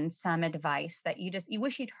pass on some advice that you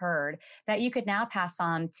wish you'd heard that you could now pass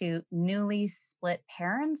on to newly split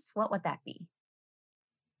parents, what would that be?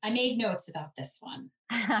 I made notes about this one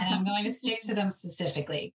and I'm going to stick to them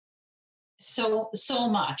specifically. So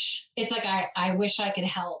much. It's like, I wish I could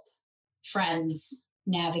help friends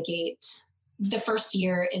navigate. The first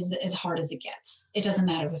year is as hard as it gets. It doesn't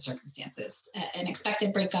matter the circumstances, an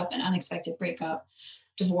expected breakup, an unexpected breakup,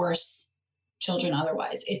 divorce, children,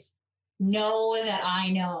 otherwise. It's know that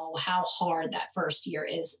I know how hard that first year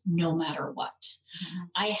is, no matter what. Mm-hmm.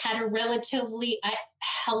 I had a relatively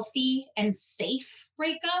healthy and safe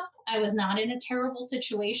breakup. I was not in a terrible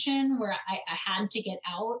situation where I had to get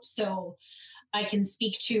out. So I can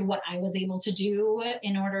speak to what I was able to do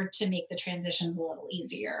in order to make the transitions a little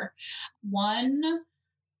easier. One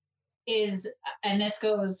is, and this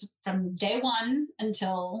goes from day one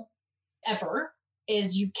until ever,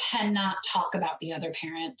 is you cannot talk about the other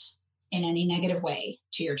parent in any negative way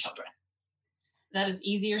to your children. That is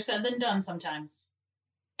easier said than done sometimes.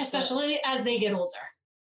 Especially as they get older.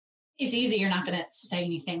 It's easy, you're not going to say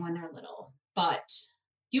anything when they're little, but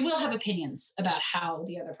you will have opinions about how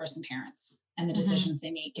the other person parents and the decisions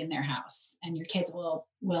they make in their house. And your kids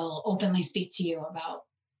will openly speak to you about,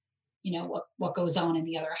 what goes on in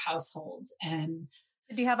the other household. And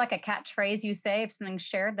do you have like a catchphrase you say if something's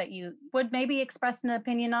shared that you would maybe express an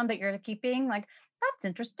opinion on, but you're keeping, like, that's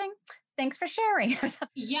interesting, thanks for sharing?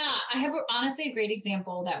 Yeah, I have honestly a great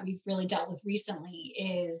example that we've really dealt with recently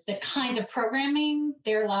is the kinds of programming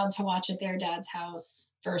they're allowed to watch at their dad's house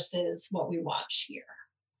versus what we watch here.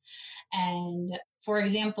 And for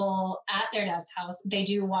example, at their dad's house, they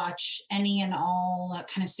do watch any and all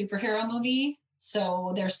kind of superhero movie.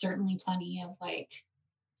 So there's certainly plenty of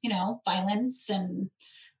violence and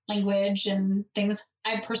language and things.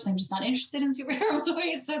 I personally am just not interested in superhero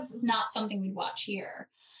movies, so it's not something we'd watch here.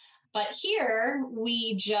 But here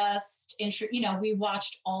we just, we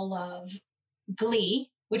watched all of Glee,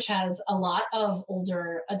 which has a lot of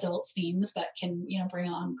older adult themes, but can, bring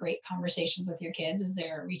on great conversations with your kids as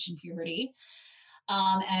they're reaching puberty.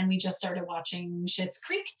 And we just started watching Schitt's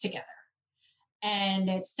Creek together. And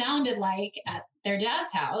it sounded like at their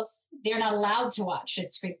dad's house, they're not allowed to watch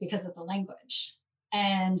Schitt's Creek because of the language.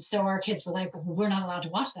 And so our kids were like, well, we're not allowed to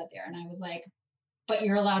watch that there. And I was like, but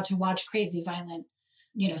you're allowed to watch crazy, violent,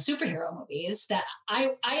 superhero movies that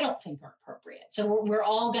I don't think are appropriate. So we're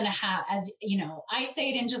all going to have, as I say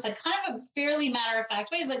it in just like kind of a fairly matter of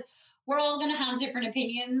fact way, is like, we're all going to have different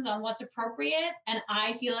opinions on what's appropriate. And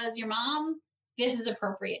I feel as your mom, this is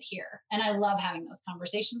appropriate here. And I love having those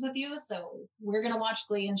conversations with you. So we're going to watch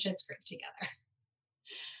Glee and Schitt's Creek together.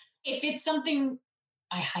 If it's something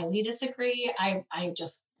I highly disagree, I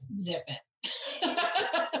just zip it.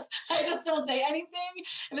 I just don't say anything.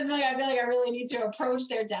 If it's something I feel like I really need to approach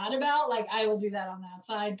their dad about, like I will do that on that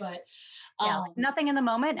side. But like nothing in the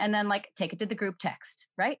moment, and then take it to the group text,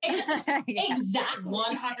 right? Exactly.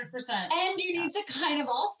 100%. And you need to kind of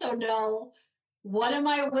also know, what am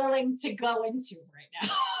I willing to go into right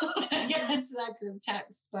now? Get into that group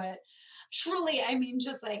text. But truly, I mean,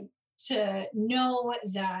 just like to know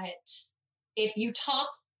that if you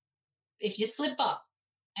slip up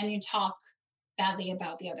and you talk badly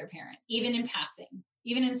about the other parent, even in passing,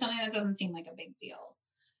 even in something that doesn't seem like a big deal,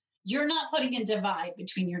 you're not putting a divide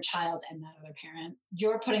between your child and that other parent.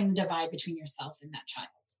 You're putting a divide between yourself and that child,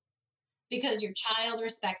 because your child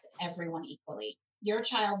respects everyone equally. Your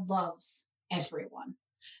child loves everyone.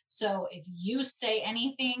 So if you say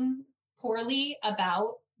anything poorly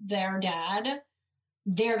about their dad,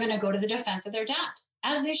 they're going to go to the defense of their dad,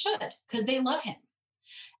 as they should, because they love him.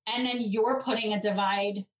 And then you're putting a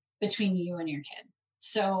divide between you and your kid.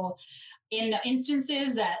 So in the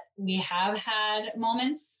instances that we have had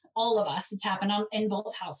moments, all of us, it's happened in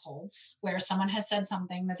both households where someone has said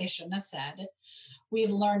something that they shouldn't have said.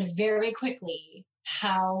 We've learned very quickly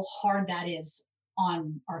how hard that is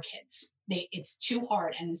on our kids. It's too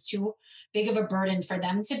hard and it's too big of a burden for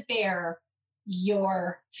them to bear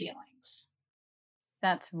your feelings.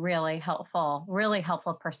 That's really helpful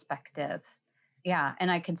perspective. Yeah.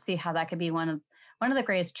 And I could see how that could be one of the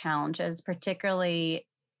greatest challenges, particularly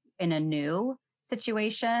in a new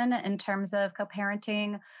situation in terms of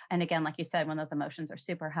co-parenting. And again, like you said, when those emotions are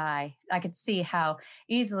super high, I could see how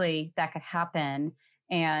easily that could happen,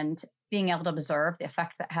 and being able to observe the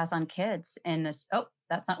effect that has on kids in this, oh,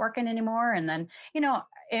 that's not working anymore. And then,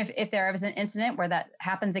 if there was an incident where that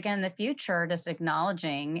happens again in the future, just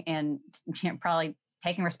acknowledging and probably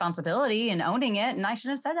taking responsibility and owning it. And I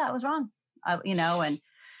shouldn't have said that, I was wrong, and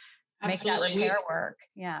make that repair work.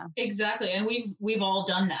 Yeah, exactly. And we've all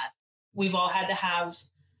done that. We've all had to have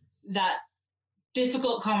that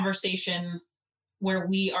difficult conversation where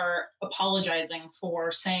we are apologizing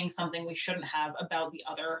for saying something we shouldn't have about the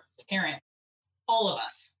other parent. All of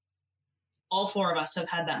us, all four of us have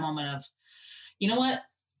had that moment of, you know what,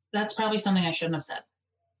 that's probably something I shouldn't have said.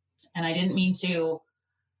 And I didn't mean to,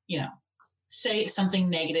 say something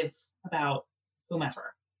negative about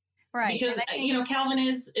whomever. Right. Because, Calvin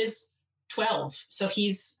is 12. So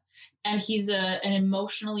he's an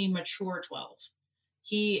emotionally mature 12.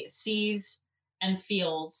 He sees and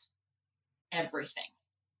feels everything,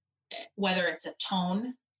 whether it's a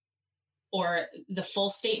tone or the full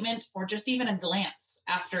statement or just even a glance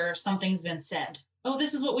after something's been said. Oh,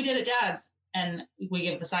 this is what we did at Dad's. And we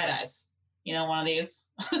give the side eyes, one of these,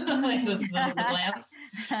 like the glance.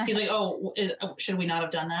 He's like, oh, should we not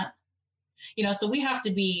have done that? So we have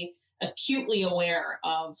to be acutely aware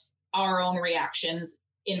of our own reactions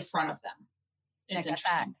in front of them. It's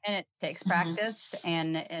interesting. And it takes practice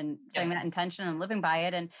and setting that intention and living by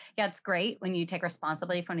it. And yeah, it's great when you take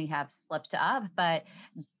responsibility when you have slipped up, but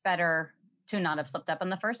better to not have slipped up in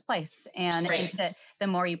the first place. And the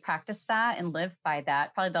more you practice that and live by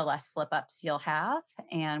that, probably the less slip ups you'll have.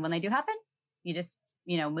 And when they do happen, you just,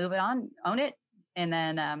 move it on, own it. And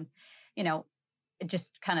then, it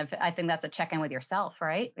just kind of, I think that's a check-in with yourself,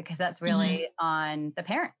 right? Because that's really on the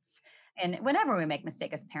parents. And whenever we make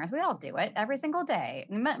mistakes as parents, we all do it every single day,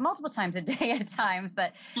 multiple times a day at times.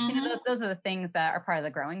 But those are the things that are part of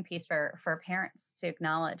the growing piece for parents to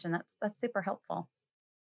acknowledge, and that's super helpful.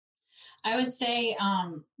 I would say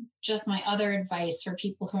just my other advice for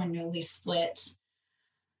people who are newly split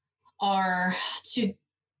are to,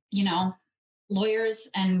 lawyers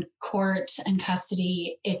and court and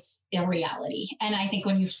custody, it's a reality. And I think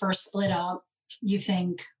when you first split up, you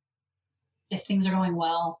think if things are going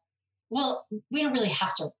well, we don't really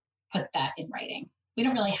have to put that in writing. We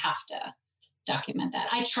don't really have to document that.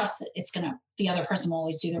 I trust that the other person will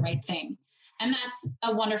always do the right thing. And that's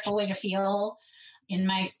a wonderful way to feel. In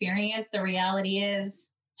my experience, the reality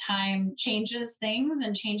is time changes things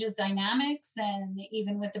and changes dynamics. And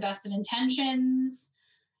even with the best of intentions,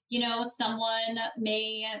 someone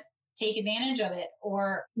may take advantage of it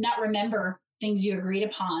or not remember things you agreed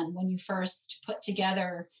upon when you first put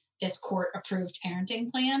together this court-approved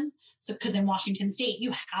parenting plan. So, because in Washington State,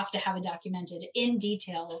 you have to have a documented in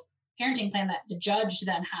detail parenting plan that the judge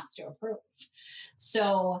then has to approve.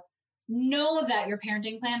 So know that your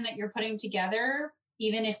parenting plan that you're putting together,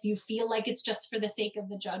 even if you feel like it's just for the sake of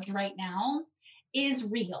the judge right now, is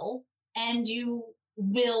real, and you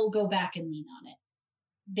will go back and lean on it.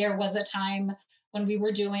 There was a time when we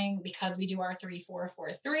were because we do our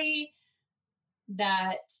 3-4-4-3,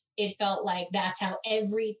 that it felt like that's how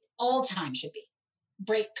all time should be.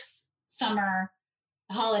 Breaks, summer,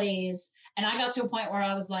 holidays. And I got to a point where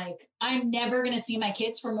I was like, I'm never going to see my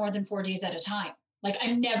kids for more than 4 days at a time. Like,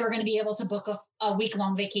 I'm never going to be able to book a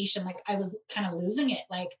week-long vacation. Like, I was kind of losing it.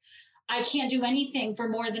 Like, I can't do anything for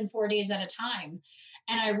more than 4 days at a time.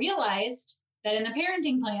 And I realized that in the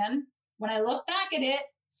parenting plan, when I look back at it,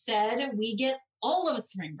 said we get all of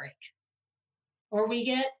spring break, or we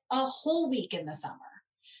get a whole week in the summer.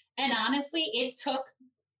 And honestly, it took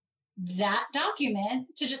that document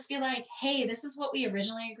to just be like, hey, this is what we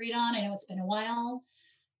originally agreed on. I know it's been a while.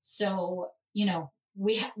 So,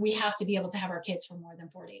 we have to be able to have our kids for more than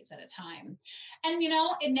 4 days at a time. And,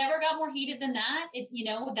 it never got more heated than that.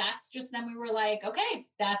 That's just, then we were like, okay,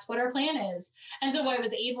 that's what our plan is. And so I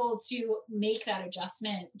was able to make that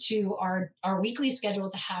adjustment to our weekly schedule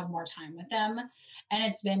to have more time with them. And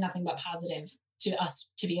it's been nothing but positive to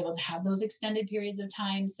us to be able to have those extended periods of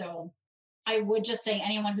time. So I would just say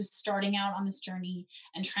anyone who's starting out on this journey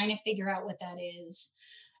and trying to figure out what that is,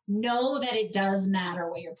 know that it does matter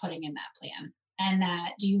what you're putting in that plan, and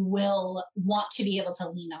that you will want to be able to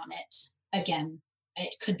lean on it. Again,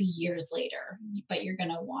 it could be years later, but you're going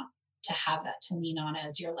to want to have that to lean on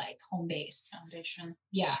as your home base. Foundation.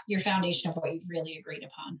 Yeah, your foundation of what you've really agreed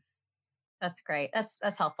upon. That's great.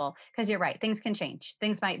 That's helpful, because you're right. Things can change.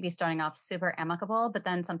 Things might be starting off super amicable, but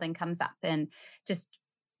then something comes up and just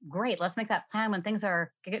great. Let's make that plan when things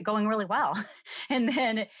are going really well. And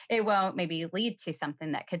then it won't maybe lead to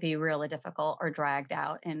something that could be really difficult or dragged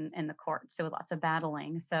out in the court. So lots of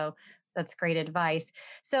battling. So that's great advice.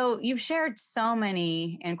 So you've shared so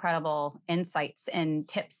many incredible insights and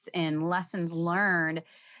tips and lessons learned.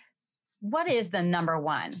 What is the number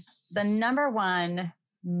one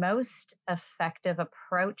most effective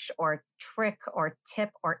approach or trick or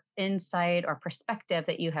tip or insight or perspective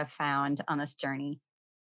that you have found on this journey?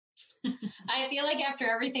 I feel like after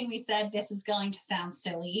everything we said, this is going to sound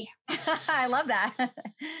silly. I love that.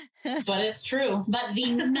 But it's true. But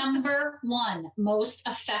the number one most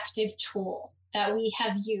effective tool that we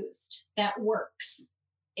have used that works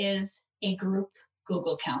is a group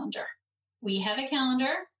Google Calendar. We have a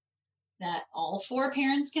calendar that all 4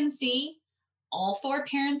 parents can see, all 4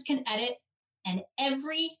 parents can edit, and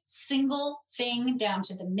every single thing down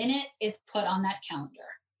to the minute is put on that calendar.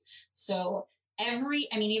 So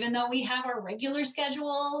even though we have our regular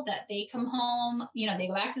schedule that they come home, they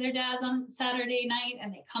go back to their dads on Saturday night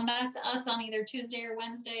and they come back to us on either Tuesday or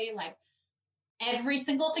Wednesday, like every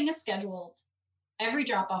single thing is scheduled, every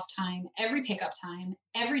drop-off time, every pickup time,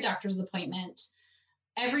 every doctor's appointment,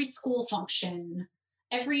 every school function,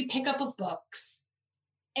 every pickup of books,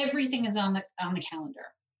 everything is on the calendar.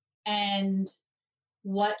 And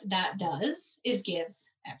what that does is gives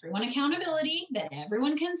everyone accountability that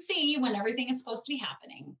everyone can see when everything is supposed to be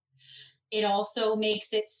happening. It also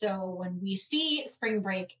makes it so when we see spring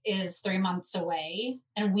break is 3 months away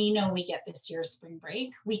and we know we get this year's spring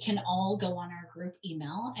break, we can all go on our group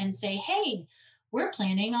email and say, hey, we're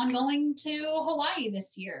planning on going to Hawaii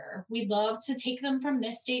this year. We'd love to take them from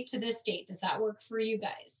this date to this date. Does that work for you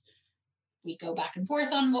guys? We go back and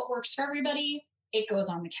forth on what works for everybody. It goes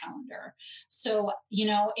on the calendar. So,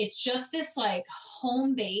 it's just this like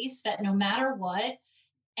home base that no matter what,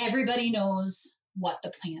 everybody knows what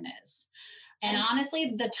the plan is. And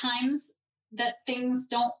honestly, the times that things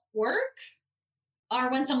don't work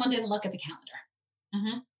are when someone didn't look at the calendar.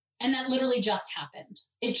 Mm-hmm. And that literally just happened.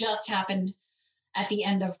 It just happened at the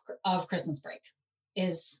end of Christmas break.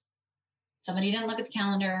 Is somebody didn't look at the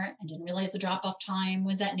calendar and didn't realize the drop-off time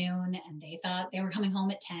was at noon and they thought they were coming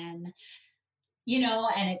home at 10.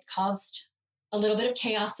 And it caused a little bit of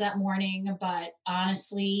chaos that morning. But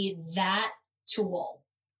honestly, that tool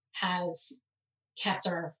has kept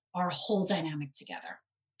our whole dynamic together,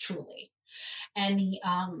 truly. And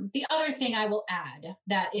the other thing I will add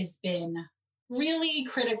that has been really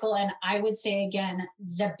critical, and I would say, again,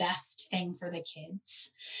 the best thing for the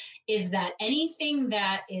kids, is that anything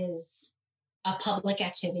that is a public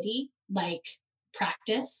activity, like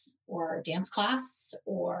practice or dance class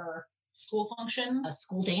or school function, a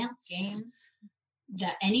school dance, games,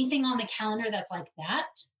 that anything on the calendar that's like that,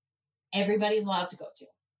 everybody's allowed to go to.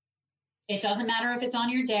 It doesn't matter if it's on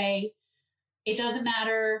your day. It doesn't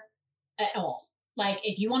matter at all. Like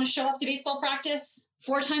if you want to show up to baseball practice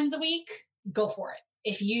 4 times a week, go for it.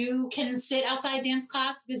 If you can sit outside dance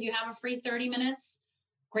class because you have a free 30 minutes,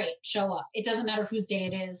 great, show up. It doesn't matter whose day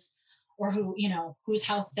it is or whose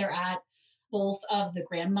house they're at. Both of the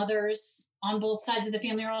grandmothers on both sides of the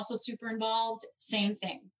family are also super involved. Same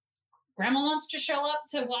thing. Grandma wants to show up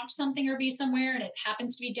to watch something or be somewhere and it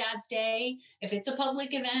happens to be dad's day. If it's a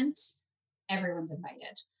public event, everyone's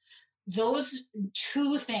invited. Those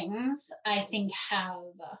 2 things, I think, have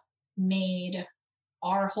made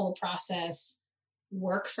our whole process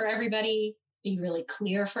work for everybody, be really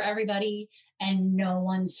clear for everybody, and no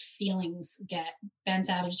one's feelings get bent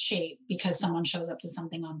out of shape because someone shows up to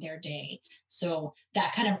something on their day. So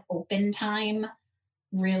that kind of open time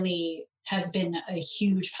really has been a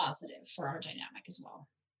huge positive for our dynamic as well.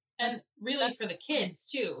 And really for the kids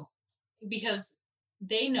too, because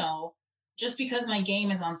they know just because my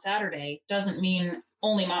game is on Saturday doesn't mean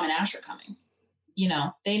only mom and Ash are coming.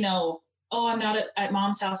 They know, oh, I'm not at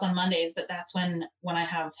mom's house on Mondays, but that's when I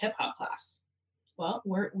have hip hop class. Well,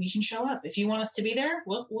 we can show up. If you want us to be there,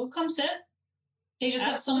 we'll come sit. They just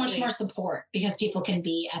have so much more support because people can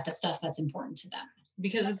be at the stuff that's important to them.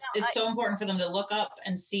 Because it's so important for them to look up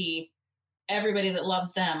and see everybody that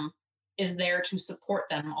loves them is there to support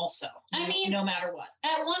them also. I mean, no matter what.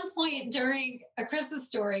 At one point during A Christmas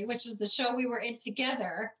Story, which is the show we were in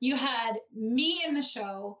together, you had me in the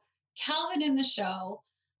show, Calvin in the show,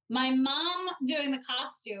 my mom doing the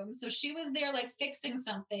costume. So she was there like fixing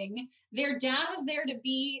something. Their dad was there to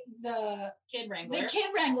be the kid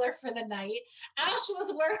wrangler for the night. Ash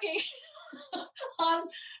was working on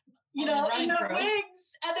in the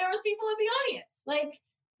wigs, and there was people in the audience. Like,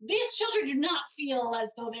 these children do not feel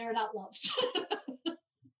as though they're not loved.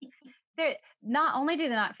 Not only do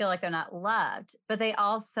they not feel like they're not loved, but they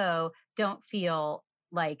also don't feel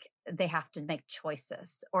like they have to make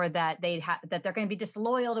choices or that that they're going to be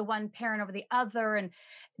disloyal to one parent over the other, and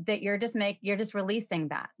that you're just releasing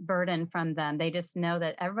that burden from them. They just know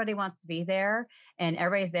that everybody wants to be there and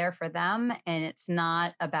everybody's there for them, and it's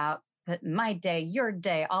not about but my day, your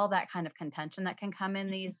day, all that kind of contention that can come in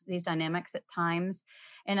these dynamics at times.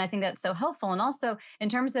 And I think that's so helpful. And also in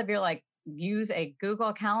terms of your like, use a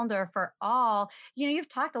Google Calendar for all, you've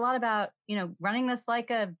talked a lot about, running this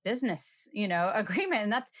like a business, agreement.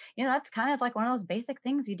 And that's kind of like one of those basic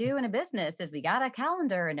things you do in a business is we got a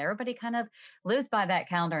calendar and everybody kind of lives by that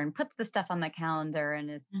calendar and puts the stuff on the calendar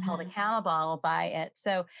and is held accountable by it.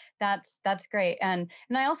 So that's great. And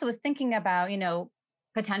I also was thinking about,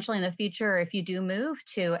 potentially in the future, if you do move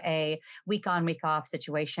to a week on, week off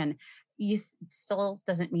situation, you still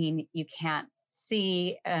doesn't mean you can't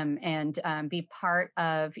see and be part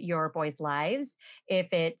of your boys' lives.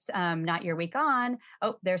 If it's not your week on,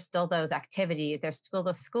 there's still those activities. There's still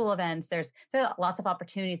the school events. There's lots of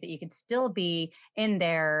opportunities that you could still be in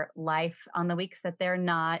their life on the weeks that they're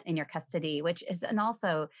not in your custody, which is and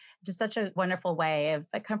also just such a wonderful way of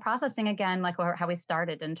kind of processing again, like how we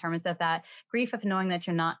started in terms of that grief of knowing that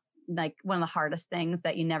you're not like one of the hardest things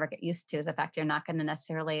that you never get used to is the fact you're not going to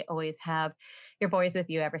necessarily always have your boys with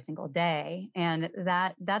you every single day. And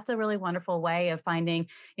that's a really wonderful way of finding,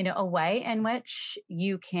 a way in which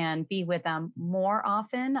you can be with them more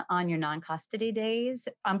often on your non-custody days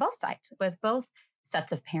on both sides with both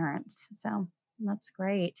sets of parents. So that's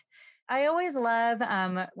great. I always love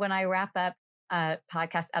when I wrap up a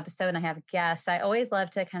podcast episode and I have guests, I always love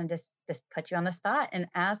to kind of just put you on the spot and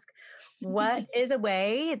ask, what is a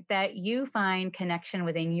way that you find connection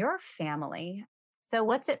within your family? So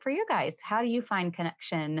what's it for you guys? How do you find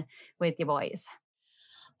connection with your boys?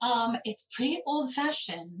 It's pretty old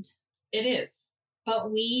fashioned. It is. But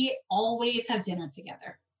we always have dinner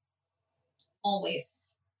together. Always.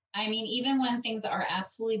 I mean, even when things are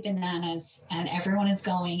absolutely bananas and everyone is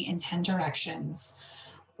going in 10 directions,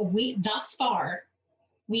 thus far,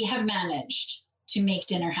 we have managed to make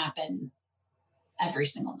dinner happen every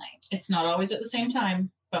single night. It's not always at the same time,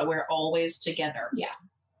 but we're always together. Yeah.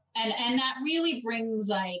 And that really brings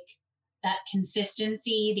like that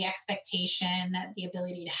consistency, the expectation, the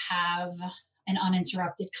ability to have an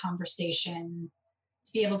uninterrupted conversation,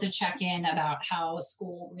 to be able to check in about how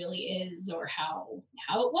school really is or how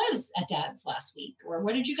it was at Dad's last week, or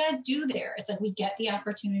what did you guys do there? It's like we get the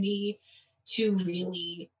opportunity to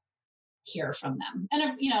really hear from them. And,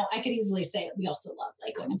 I could easily say we also love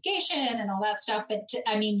like going on vacation and all that stuff. But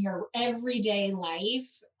your everyday life,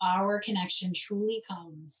 our connection truly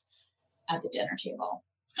comes at the dinner table.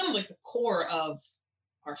 It's kind of like the core of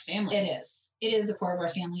our family. It is. It is the core of our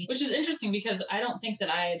family. Which is interesting because I don't think that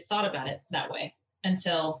I had thought about it that way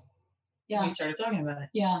until we started talking about it.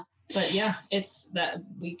 Yeah. But yeah, it's that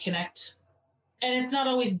we connect. And it's not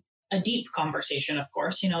always a deep conversation, of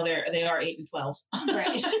course. They are 8 and 12.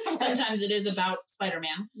 Right. Sometimes it is about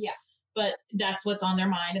Spider-Man. Yeah. But that's what's on their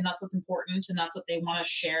mind and that's what's important and that's what they want to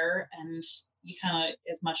share. And you kind of,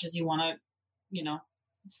 as much as you want to,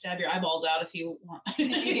 stab your eyeballs out if you want. You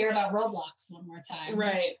hear about Roblox one more time.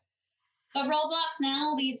 Right. But Roblox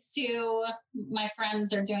now leads to my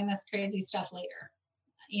friends are doing this crazy stuff later,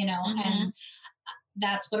 and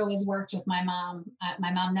that's what always worked with my mom.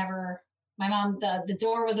 The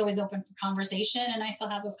door was always open for conversation, and I still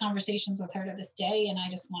have those conversations with her to this day. And I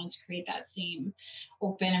just wanted to create that same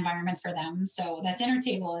open environment for them. So that dinner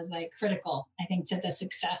table is like critical, I think, to the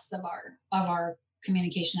success of our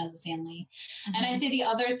communication as a family. And I'd say the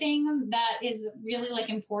other thing that is really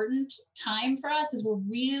like important time for us is we're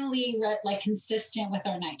really like consistent with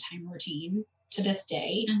our nighttime routine to this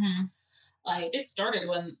day. Like it started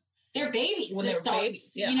when they're babies. When it they're starts,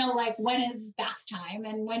 babies, yeah. Like when is bath time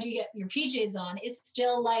and when do you get your PJs on? It's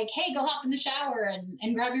still like, hey, go hop in the shower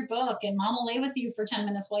and grab your book and mom will lay with you for 10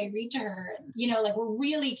 minutes while you read to her. And, like we're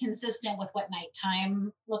really consistent with what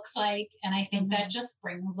nighttime looks like. And I think that just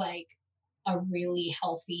brings like a really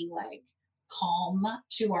healthy, like calm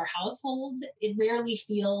to our household. It rarely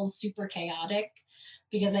feels super chaotic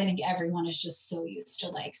because I think everyone is just so used to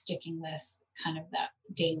like sticking with kind of that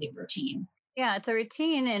daily routine. Yeah, it's a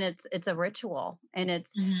routine and it's a ritual. And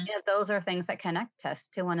it's those are things that connect us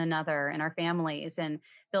to one another and our families, and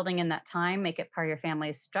building in that time, make it part of your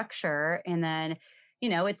family's structure. And then,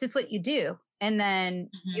 it's just what you do. And then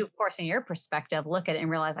you, of course, in your perspective, look at it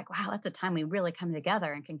and realize like, wow, that's a time we really come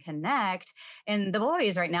together and can connect. And the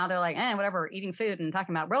boys right now, they're like, whatever, eating food and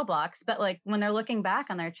talking about Roblox. But like when they're looking back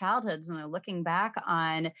on their childhoods and they're looking back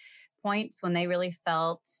on points when they really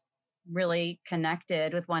felt really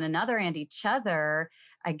connected with one another and each other,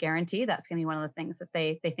 I guarantee that's going to be one of the things that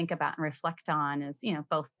they think about and reflect on is,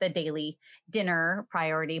 both the daily dinner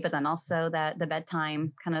priority, but then also the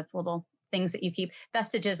bedtime kind of little things that you keep,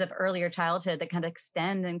 vestiges of earlier childhood that kind of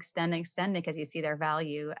extend because you see their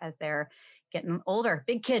value as they're getting older,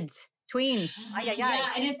 big kids, Tweens.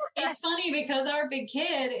 Yeah, and it's funny because our big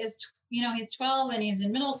kid is, he's 12 and he's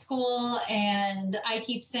in middle school, and I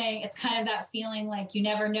keep saying it's kind of that feeling like you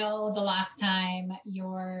never know the last time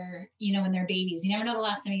you're, when they're babies. You never know the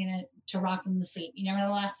last time you're going to rock them to sleep. You never know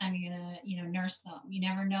the last time you're going to, nurse them. You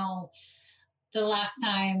never know the last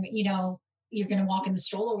time, you're going to walk in the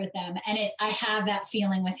stroller with them. And I have that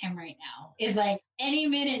feeling with him right now. Is like any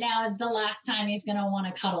minute now is the last time he's going to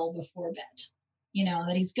want to cuddle before bed,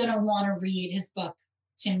 that he's going to want to read his book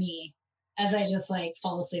to me as I just like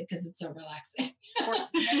fall asleep because it's so relaxing.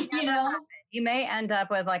 You may end up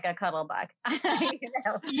with like a cuddle bug.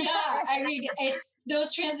 Yeah, I mean, it's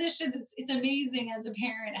those transitions. It's amazing as a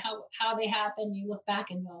parent how they happen. You look back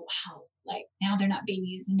and go, wow, like now they're not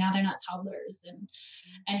babies and now they're not toddlers,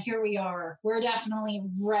 and here we are. We're definitely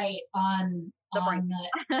right on the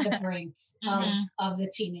brink of the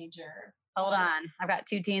teenager. Hold on. I've got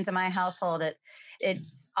 2 teens in my household.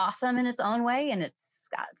 It's awesome in its own way, and it's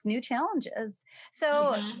got its new challenges.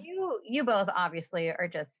 So you both obviously are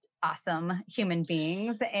just awesome human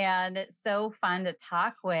beings, and it's so fun to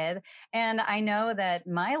talk with. And I know that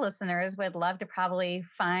my listeners would love to probably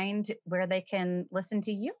find where they can listen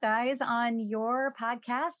to you guys on your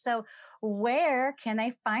podcast. So where can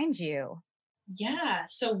they find you? Yeah.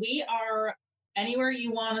 So we are anywhere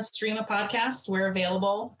you want to stream a podcast, we're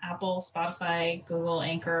available. Apple, Spotify, Google,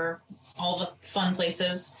 Anchor, all the fun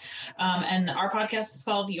places. And our podcast is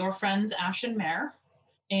called Your Friends, Ash and Mare.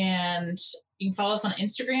 And you can follow us on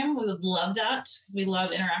Instagram. We would love that because we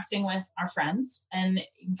love interacting with our friends. And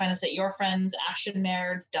you can find us at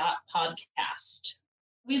yourfriendsashandmare.podcast.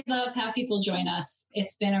 We'd love to have people join us.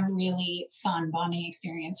 It's been a really fun bonding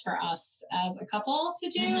experience for us as a couple to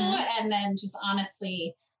do. And then just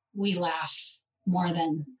honestly, we laugh more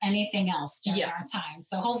than anything else during our time.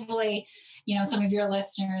 So hopefully, some of your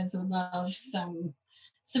listeners would love some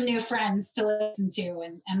new friends to listen to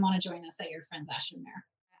and want to join us at Your Friends, Ash and Mare.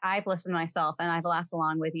 I've listened myself and I've laughed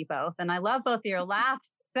along with you both. And I love both of your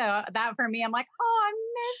laughs. So that for me, I'm like, oh, I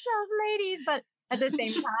miss those ladies. But at the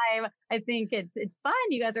same time, I think it's fun.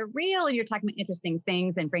 You guys are real and you're talking about interesting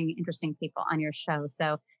things and bringing interesting people on your show.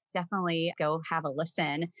 So definitely go have a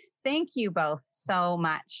listen. Thank you both so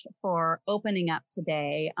much for opening up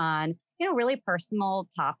today on, really personal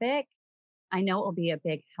topic. I know it will be a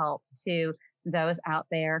big help to those out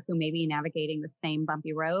there who may be navigating the same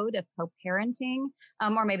bumpy road of co-parenting,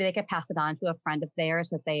 or maybe they could pass it on to a friend of theirs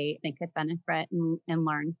that they think could benefit and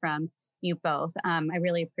learn from you both. I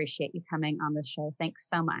really appreciate you coming on the show. Thanks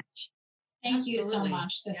so much. Thank you so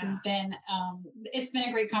much. This has been, it's been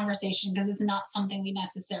a great conversation because it's not something we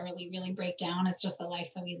necessarily really break down. It's just the life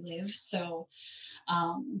that we live. So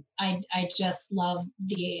I just love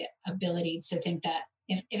the ability to think that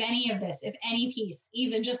if any of this, if any piece,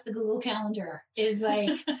 even just the Google Calendar is like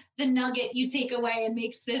the nugget you take away and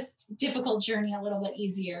makes this difficult journey a little bit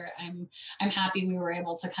easier, I'm happy we were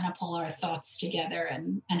able to kind of pull our thoughts together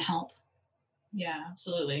and help. Yeah,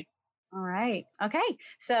 absolutely. All right. Okay.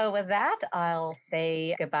 So with that, I'll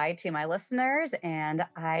say goodbye to my listeners, and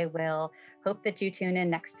I will hope that you tune in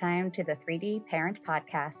next time to the 3D Parent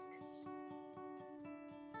Podcast.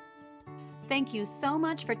 Thank you so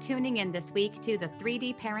much for tuning in this week to the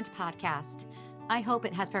 3D Parent Podcast. I hope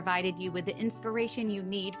it has provided you with the inspiration you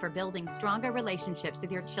need for building stronger relationships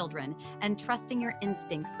with your children and trusting your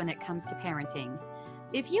instincts when it comes to parenting.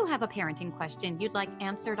 If you have a parenting question you'd like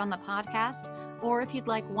answered on the podcast, or if you'd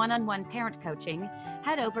like one-on-one parent coaching,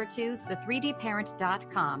 head over to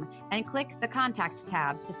the3dparent.com and click the Contact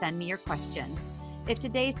tab to send me your question. If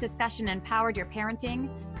today's discussion empowered your parenting,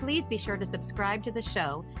 please be sure to subscribe to the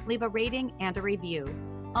show, leave a rating and a review.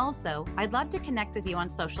 Also, I'd love to connect with you on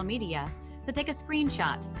social media. So take a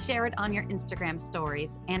screenshot, share it on your Instagram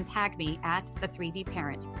stories, and tag me at the 3D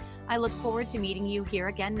Parent. I look forward to meeting you here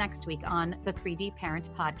again next week on the 3D Parent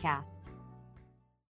Podcast.